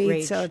that,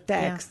 tweets Outrage. or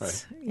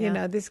texts. Right. You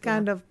know, this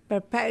kind of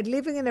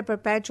living in a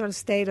perpetual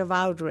state of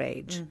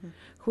outrage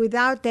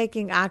without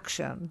taking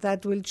action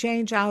that will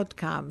change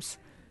outcomes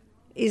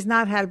is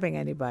not helping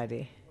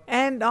anybody.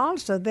 And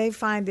also they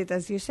find it,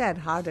 as you said,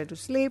 harder to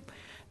sleep,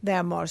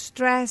 they're more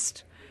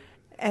stressed,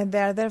 and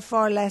they're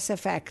therefore less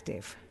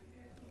effective.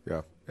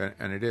 Yeah,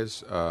 and it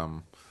is,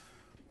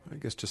 I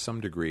guess to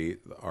some degree,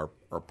 our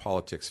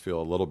politics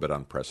feel a little bit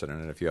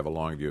unprecedented. If you have a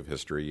long view of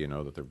history, you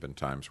know that there have been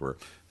times where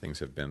things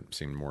have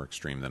seemed more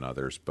extreme than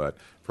others. But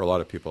for a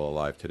lot of people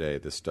alive today,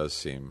 this does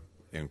seem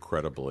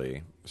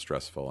incredibly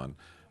stressful. And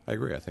I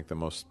agree. I think the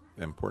most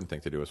important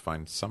thing to do is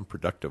find some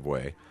productive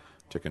way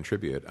to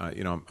contribute.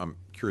 I'm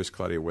curious,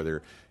 Claudia,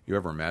 whether you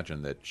ever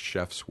imagined that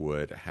chefs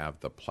would have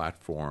the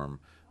platform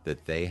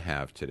that they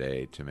have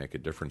today to make a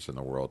difference in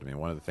the world. I mean,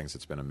 one of the things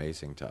that's been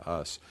amazing to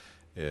us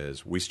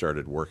is we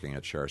started working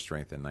at Share Our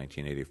Strength in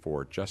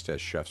 1984 just as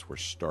chefs were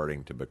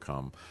starting to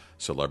become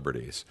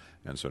celebrities.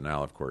 And so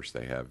now, of course,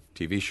 they have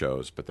TV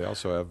shows, but they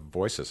also have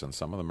voices, and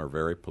some of them are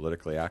very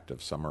politically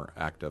active. Some are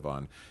active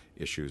on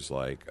issues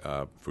like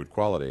food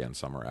quality, and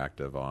some are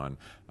active on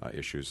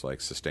issues like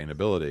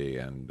sustainability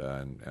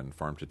and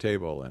farm to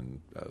table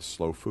and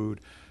slow food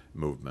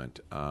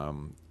movement.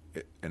 And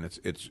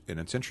it's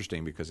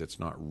interesting because it's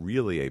not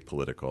really a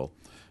political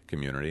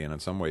community, and in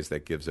some ways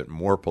that gives it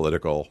more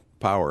political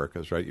power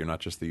because, right, you're not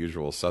just the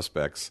usual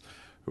suspects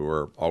who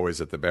are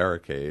always at the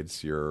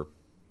barricades. You're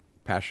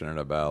passionate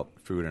about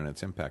food and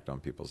its impact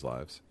on people's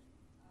lives.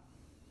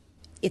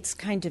 It's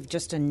kind of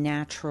just a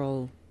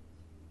natural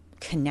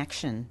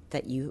connection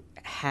that you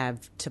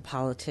have to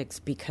politics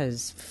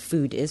because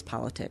food is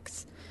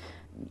politics.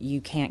 You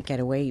can't get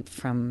away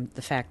from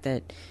the fact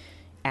that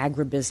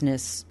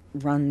agribusiness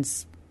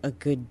runs a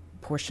good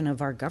portion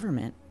of our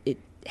government. It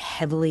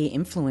heavily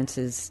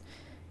influences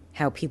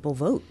how people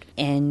vote,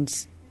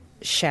 and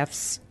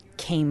chefs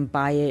came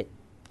by it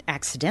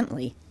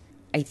accidentally.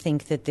 I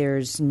think that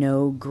there's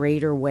no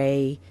greater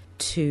way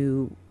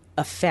to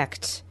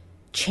affect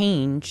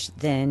change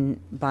than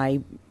by,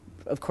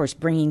 of course,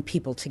 bringing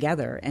people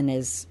together. And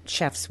as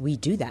chefs, we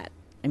do that.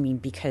 I mean,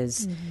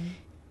 because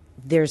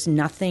there's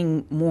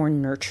nothing more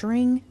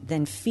nurturing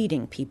than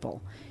feeding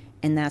people.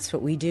 And that's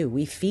what we do.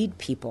 We feed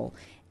people.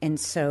 And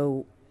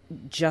so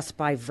just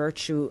by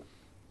virtue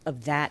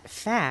of that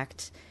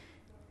fact,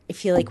 I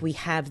feel like we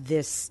have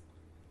this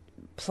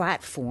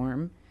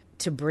platform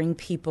to bring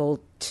people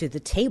to the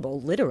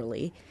table,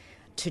 literally,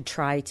 to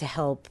try to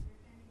help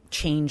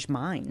change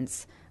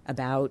minds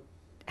about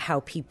how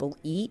people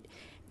eat,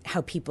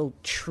 how people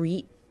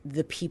treat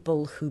the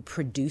people who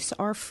produce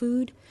our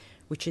food,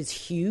 which is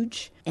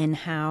huge, and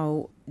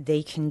how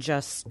they can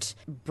just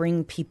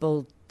bring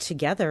people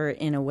together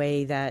in a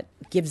way that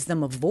gives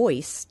them a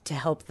voice to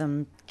help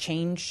them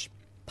change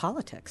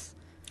politics.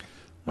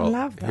 Well, I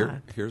love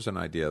that. Here's an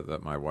idea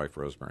that my wife,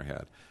 Rosemary,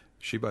 had.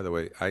 She, by the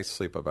way, I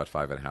sleep about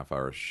 5.5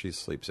 hours. She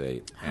sleeps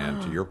 8.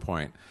 And to your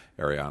point,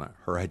 Ariana,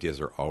 her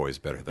ideas are always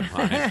better than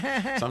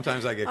mine.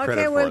 Sometimes I get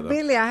credit for them.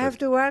 Billy, I have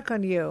to work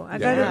on you. I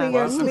got to be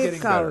your sleep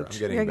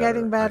coach. You're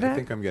getting better? I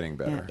think I'm getting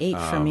better. Yeah,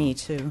 8 for me,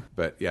 too.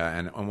 But, yeah,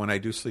 and when I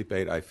do sleep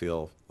 8, I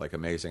feel like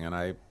amazing. And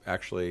I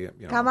actually,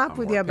 come up I'm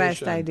with more your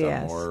best patient,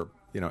 ideas. I'm more,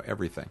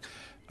 everything.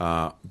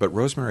 But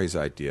Rosemary's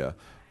idea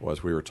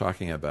was we were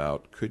talking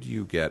about could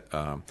you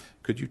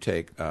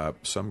take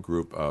some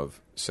group of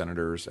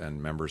senators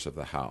and members of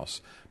the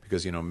House,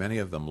 because many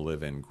of them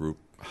live in group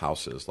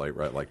houses,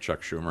 like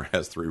Chuck Schumer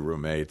has 3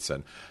 roommates,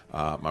 and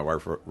my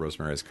wife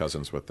Rosemary has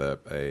cousins with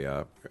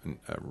a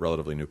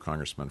relatively new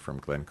congressman from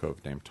Glen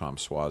Cove named Tom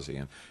Suozzi,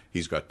 and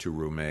he's got 2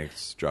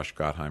 roommates, Josh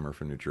Gottheimer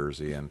from New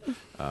Jersey and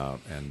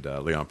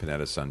Leon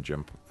Panetta's son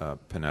Jim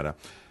Panetta.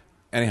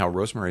 Anyhow,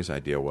 Rosemary's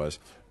idea was,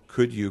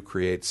 could you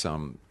create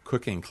some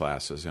cooking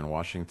classes in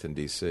Washington,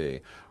 D.C.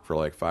 for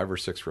like 5 or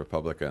 6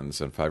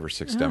 Republicans and 5 or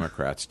 6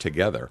 Democrats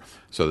together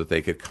so that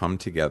they could come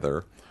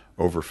together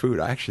over food?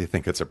 I actually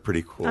think it's a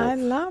pretty cool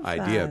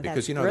idea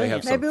because, they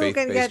have some maybe we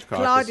can get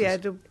Claudia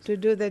to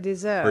do the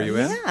dessert. Are you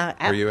in? Yeah.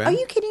 Are you in? Are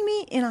you kidding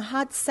me? In a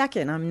hot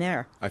second, I'm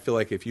there. I feel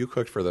like if you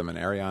cooked for them and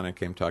Ariana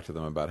came talk to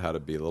them about how to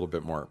be a little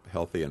bit more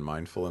healthy and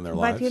mindful in their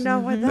lives. But you know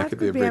what? That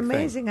could be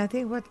amazing. Thing. I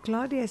think what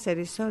Claudia said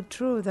is so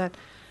true, that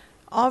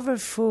over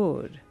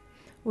food,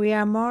 we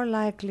are more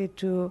likely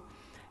to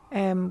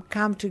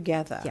come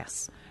together.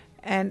 Yes.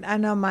 And I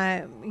know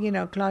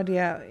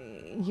Claudia,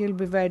 you'll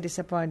be very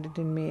disappointed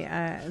in me.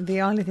 The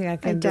only thing I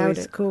can do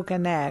is cook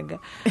an egg.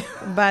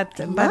 But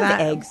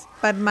eggs.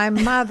 But my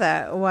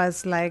mother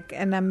was like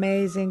an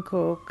amazing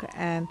cook,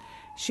 and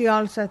she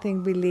also, I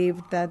think,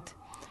 believed that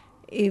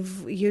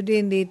if you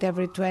didn't eat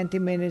every 20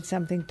 minutes,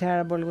 something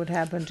terrible would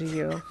happen to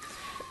you.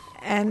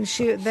 And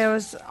there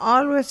was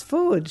always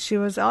food.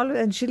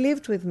 And she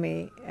lived with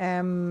me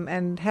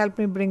and helped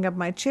me bring up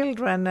my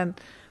children, and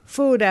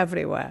food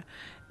everywhere.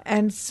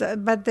 And so,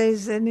 but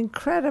there's an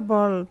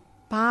incredible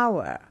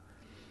power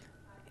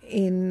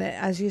in,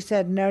 as you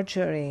said,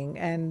 nurturing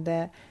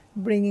and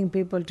bringing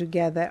people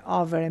together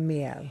over a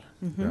meal.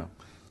 Yeah.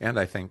 And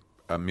I think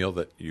a meal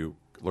that you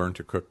learn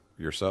to cook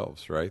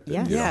yourselves, right? That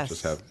Yes. you don't Yes.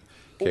 just have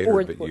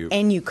catered, but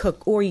you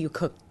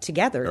cook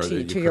together. or that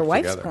you To cook your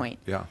wife's together. point,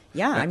 Yeah.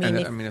 yeah. And,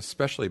 I mean,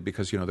 especially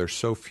because there's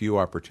so few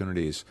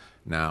opportunities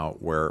now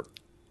where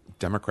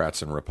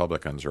Democrats and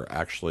Republicans are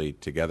actually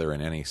together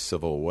in any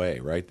civil way,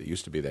 right? That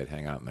used to be they'd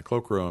hang out in the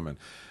cloakroom and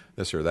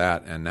this or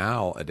that, and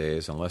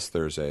nowadays, unless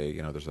there's I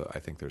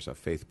think there's a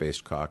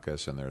faith-based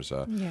caucus, and there's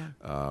a. Yeah.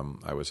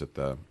 I was at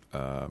the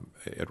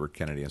Edward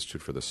Kennedy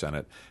Institute for the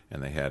Senate,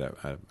 and they had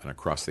an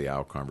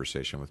across-the-aisle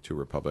conversation with 2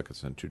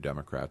 Republicans and 2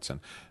 Democrats, and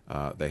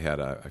they had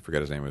I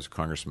forget his name, it was a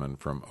congressman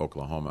from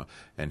Oklahoma,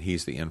 and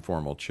he's the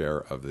informal chair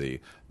of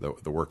the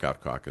workout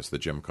caucus, the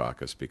gym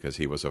caucus, because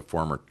he was a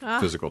former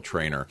physical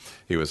trainer.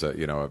 He was I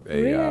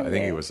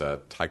think he was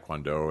a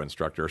Taekwondo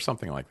instructor or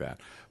something like that.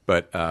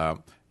 But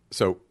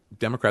so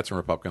Democrats and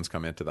Republicans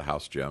come into the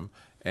House gym,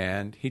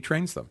 and he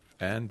trains them,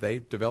 and they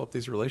develop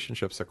these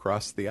relationships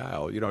across the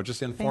aisle,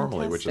 just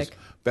informally, which is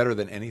Fantastic. better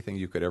than anything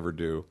you could ever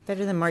do.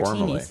 Better than formally.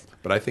 martinis.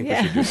 But I think we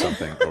should do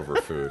something over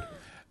food.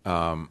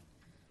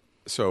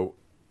 So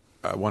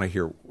I want to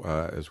hear,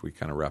 as we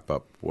kind of wrap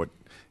up, what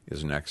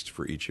is next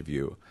for each of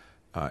you.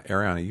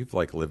 Ariana, you've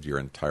lived your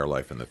entire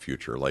life in the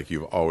future,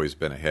 you've always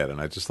been ahead,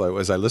 and I just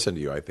as I listen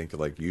to you, I think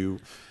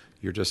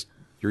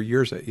you're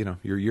years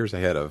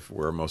ahead of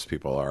where most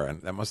people are,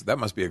 and that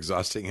must be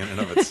exhausting in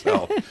and of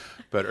itself.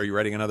 But are you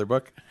writing another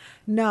book?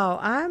 No,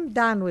 I'm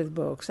done with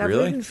books. I've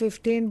Really? written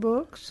 15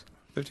 books.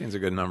 15 is a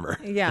good number.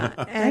 Yeah,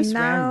 and Nice round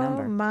now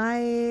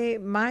number.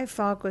 my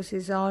focus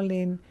is all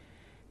in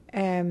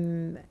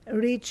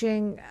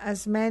reaching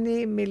as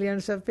many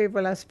millions of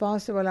people as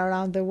possible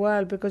around the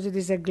world, because it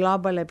is a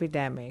global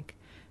epidemic,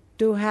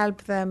 to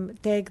help them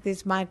take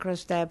these micro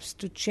steps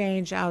to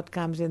change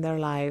outcomes in their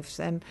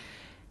lives.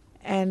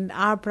 And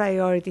our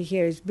priority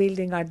here is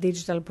building our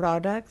digital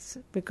products,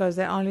 because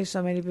there are only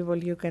so many people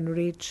you can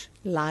reach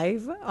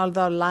live,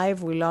 although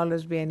live will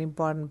always be an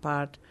important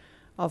part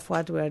of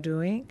what we're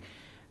doing.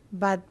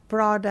 But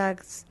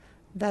products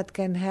that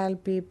can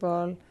help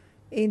people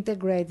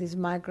integrate these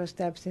micro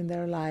steps in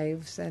their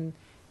lives and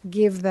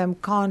give them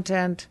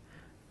content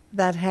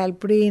that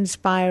help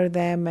re-inspire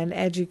them and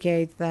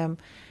educate them.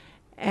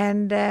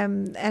 And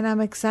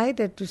I'm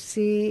excited to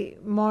see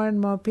more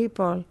and more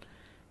people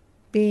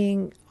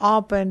being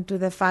open to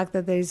the fact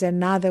that there is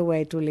another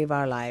way to live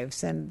our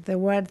lives. And the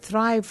word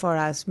thrive for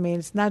us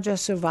means not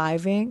just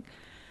surviving,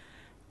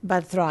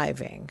 but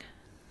thriving.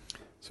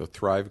 So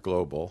Thrive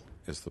Global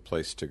is the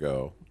place to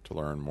go to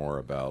learn more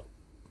about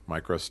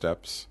micro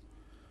steps,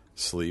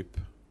 sleep,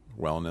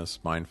 wellness,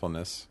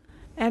 mindfulness.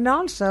 And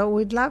also,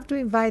 we'd love to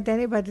invite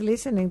anybody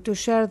listening to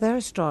share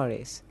their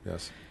stories.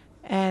 Yes.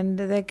 And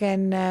they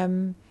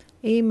can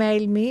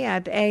email me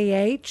at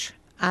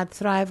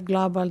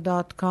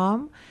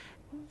ah@thriveglobal.com.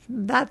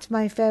 That's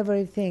my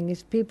favorite thing,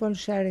 is people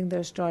sharing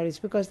their stories,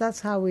 because that's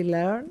how we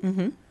learn.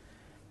 Mm-hmm.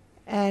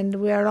 And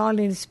we are all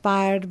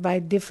inspired by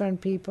different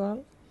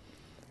people.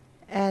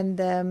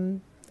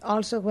 And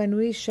also, when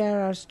we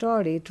share our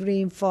story, it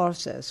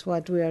reinforces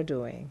what we are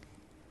doing.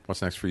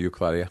 What's next for you,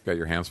 Claudia? Got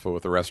your hands full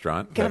with the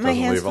restaurant. Got That my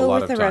doesn't hands leave a full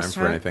lot with of the time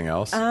restaurant. for anything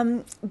else.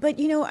 But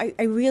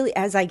I really,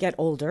 as I get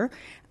older,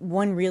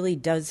 one really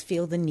does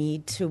feel the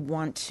need to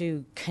want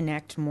to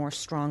connect more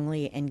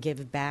strongly and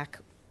give back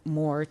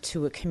more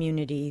to a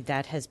community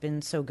that has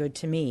been so good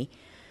to me.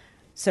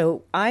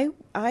 So I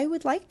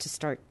would like to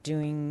start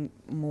doing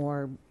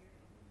more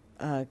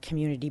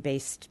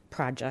community-based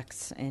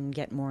projects and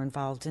get more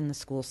involved in the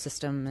school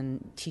system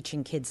and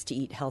teaching kids to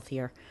eat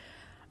healthier.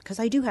 Because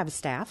I do have a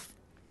staff,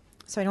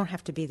 so I don't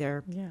have to be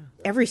there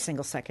every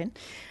single second.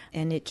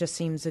 And it just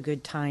seems a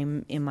good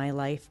time in my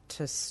life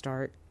to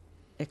start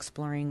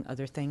exploring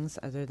other things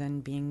other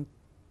than being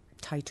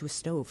tied to a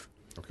stove.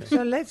 Okay.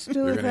 So let's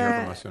do You're the... going to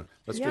hear from us soon.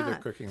 Let's do the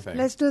cooking thing.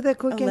 Let's do the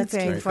cooking let's do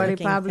thing the for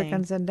cooking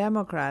Republicans thing. and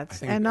Democrats. I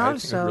think and it'd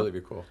also, really be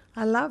cool.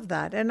 I love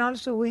that. And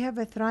also, we have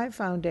a Thrive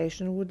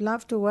Foundation. Would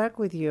love to work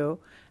with you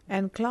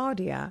and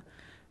Claudia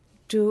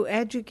to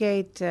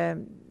educate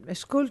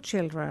school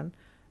children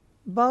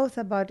both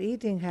about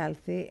eating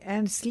healthy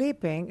and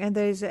sleeping,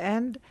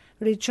 and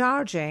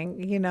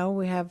recharging.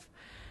 We have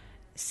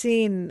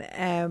seen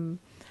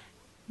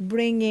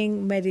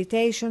bringing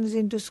meditations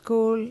into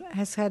school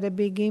has had a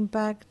big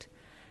impact.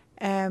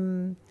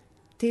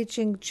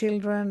 Teaching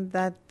children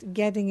that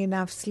getting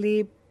enough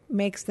sleep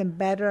makes them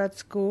better at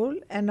school,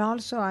 and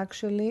also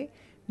actually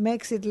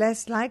makes it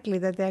less likely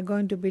that they're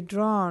going to be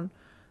drawn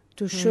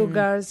to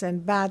sugars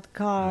and bad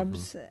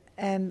carbs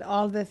and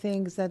all the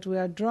things that we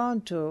are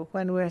drawn to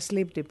when we're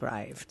sleep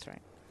deprived. That's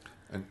right.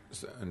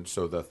 And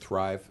so the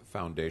Thrive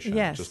Foundation,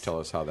 Yes. just tell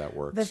us how that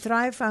works. The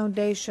Thrive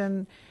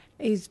Foundation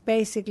is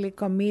basically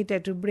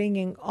committed to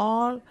bringing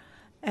all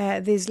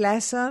these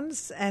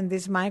lessons and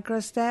these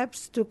micro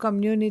steps to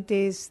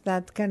communities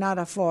that cannot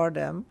afford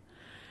them,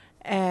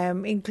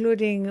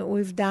 including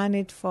we've done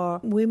it for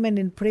women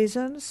in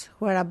prisons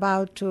who are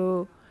about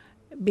to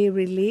be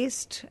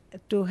released,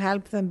 to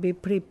help them be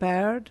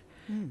prepared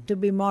to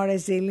be more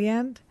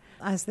resilient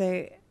as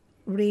they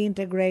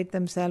reintegrate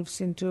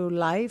themselves into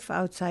life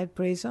outside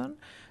prison.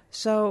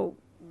 So,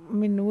 I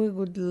mean, we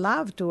would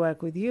love to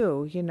work with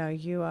you. You know,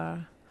 you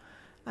are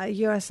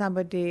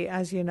somebody,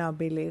 as you know,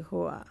 Billy,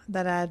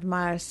 that I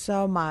admire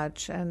so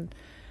much, and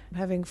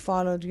having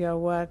followed your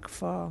work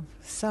for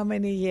so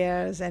many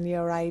years and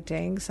your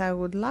writings, I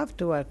would love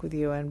to work with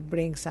you and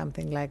bring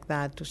something like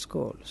that to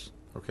schools.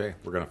 Okay,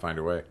 we're going to find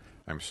a way.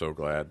 I'm so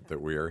glad that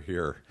we are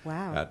here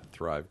at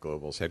Thrive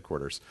Global's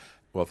headquarters.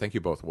 Well, thank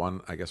you both.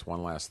 One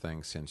last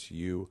thing, since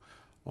you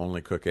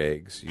only cook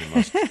eggs, you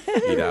must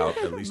eat out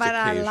at least but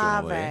occasionally. I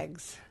love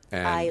eggs.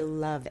 And, I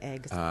love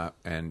eggs.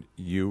 And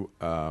you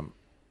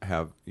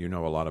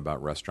know a lot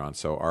about restaurants.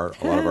 So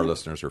a lot of our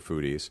listeners are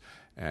foodies,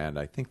 and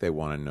I think they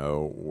want to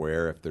know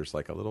if there's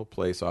like a little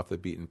place off the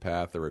beaten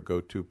path or a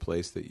go-to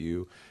place that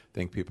you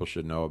think people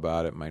should know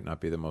about. It might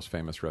not be the most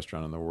famous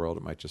restaurant in the world.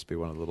 It might just be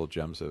one of the little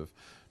gems of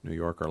New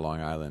York or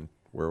Long Island.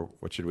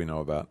 What should we know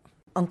about?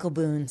 Uncle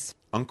Boone's.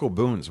 Uncle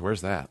Boone's.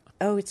 Where's that?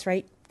 Oh, it's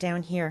right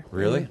down here.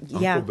 Really?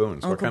 Yeah. Uncle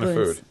Boone's. What Uncle kind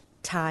Boone's. of food?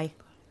 Thai.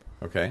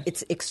 Okay.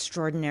 It's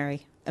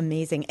extraordinary.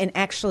 Amazing. And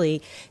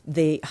actually,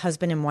 the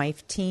husband and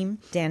wife team,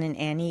 Dan and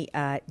Annie,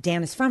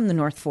 Dan is from the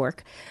North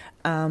Fork,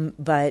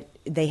 but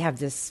they have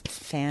this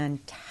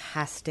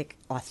fantastic,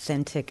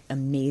 authentic,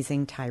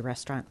 amazing Thai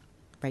restaurant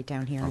right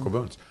down here. Uncle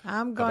Boone's.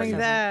 I'm going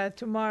there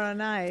tomorrow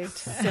night.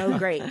 So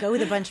great. Go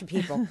with a bunch of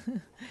people.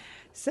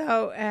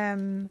 So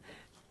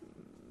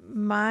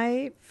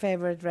my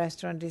favorite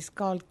restaurant is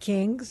called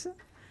King's,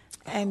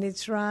 and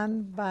it's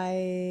run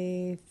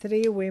by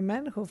 3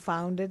 women who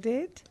founded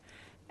it.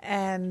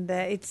 And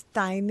it's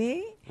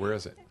tiny. Where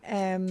is it?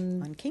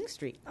 On King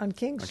Street. On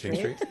King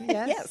Street.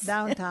 Yes, Yes.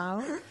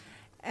 downtown.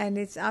 And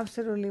it's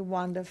absolutely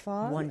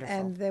wonderful. Wonderful.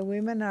 And the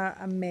women are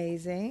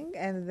amazing,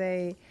 and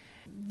they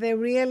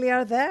really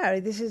are there.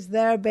 This is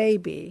their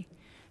baby.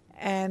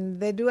 And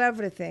they do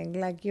everything,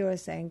 like you were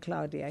saying,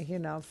 Claudia, you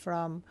know,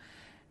 from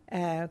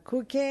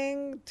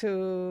cooking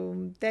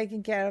to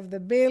taking care of the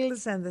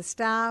bills and the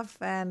staff,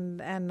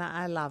 and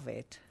I love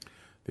it.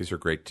 These are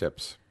great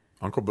tips.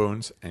 Uncle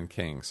Boone's and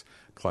King's.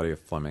 Claudia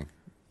Fleming,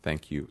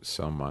 thank you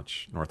so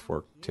much. North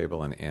Fork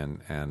Table and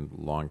Inn, and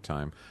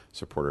longtime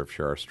supporter of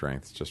Share Our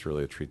Strength. It's just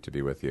really a treat to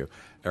be with you.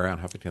 Ariane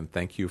Huffington,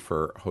 thank you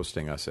for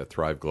hosting us at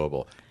Thrive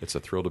Global. It's a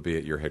thrill to be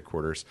at your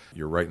headquarters.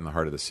 You're right in the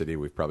heart of the city.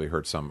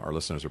 Our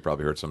listeners have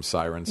probably heard some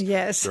sirens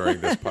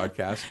during this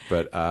podcast,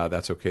 but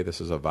that's okay. This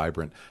is a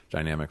vibrant,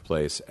 dynamic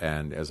place.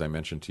 And as I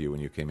mentioned to you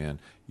when you came in,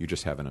 you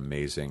just have an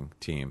amazing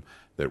team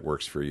that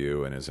works for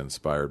you and is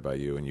inspired by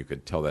you, and you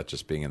could tell that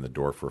just being in the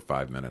door for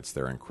 5 minutes.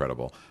 They're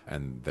incredible,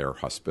 and they're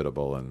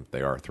hospitable, and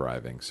they are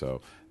thriving.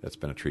 So it's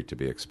been a treat to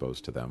be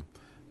exposed to them.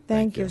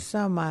 Thank you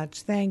so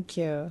much. Thank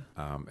you.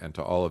 And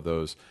to all of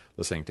those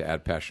listening to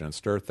Add Passion and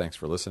Stir, thanks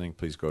for listening.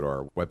 Please go to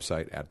our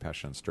website,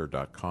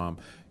 addpassionandstir.com.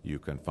 You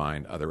can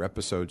find other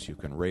episodes. You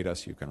can rate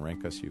us. You can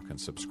rank us. You can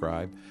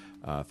subscribe.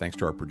 Thanks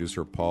to our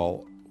producer,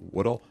 Paul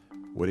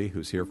Woody,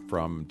 who's here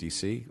from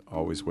D.C.,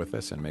 always with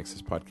us and makes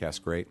this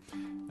podcast great,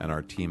 and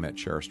our team at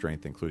Share Our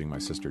Strength, including my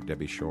sister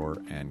Debbie Shore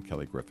and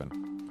Kelly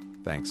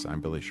Griffin. Thanks.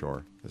 I'm Billy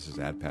Shore. This is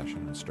Add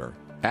Passion and Stir.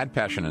 Add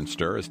Passion and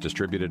Stir is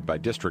distributed by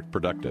District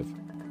Productive.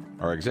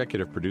 Our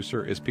executive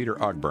producer is Peter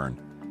Ogburn.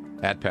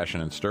 Add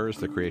Passion and Stir is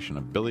the creation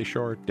of Billy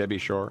Shore, Debbie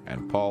Shore,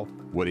 and Paul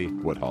Woody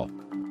Woodhull.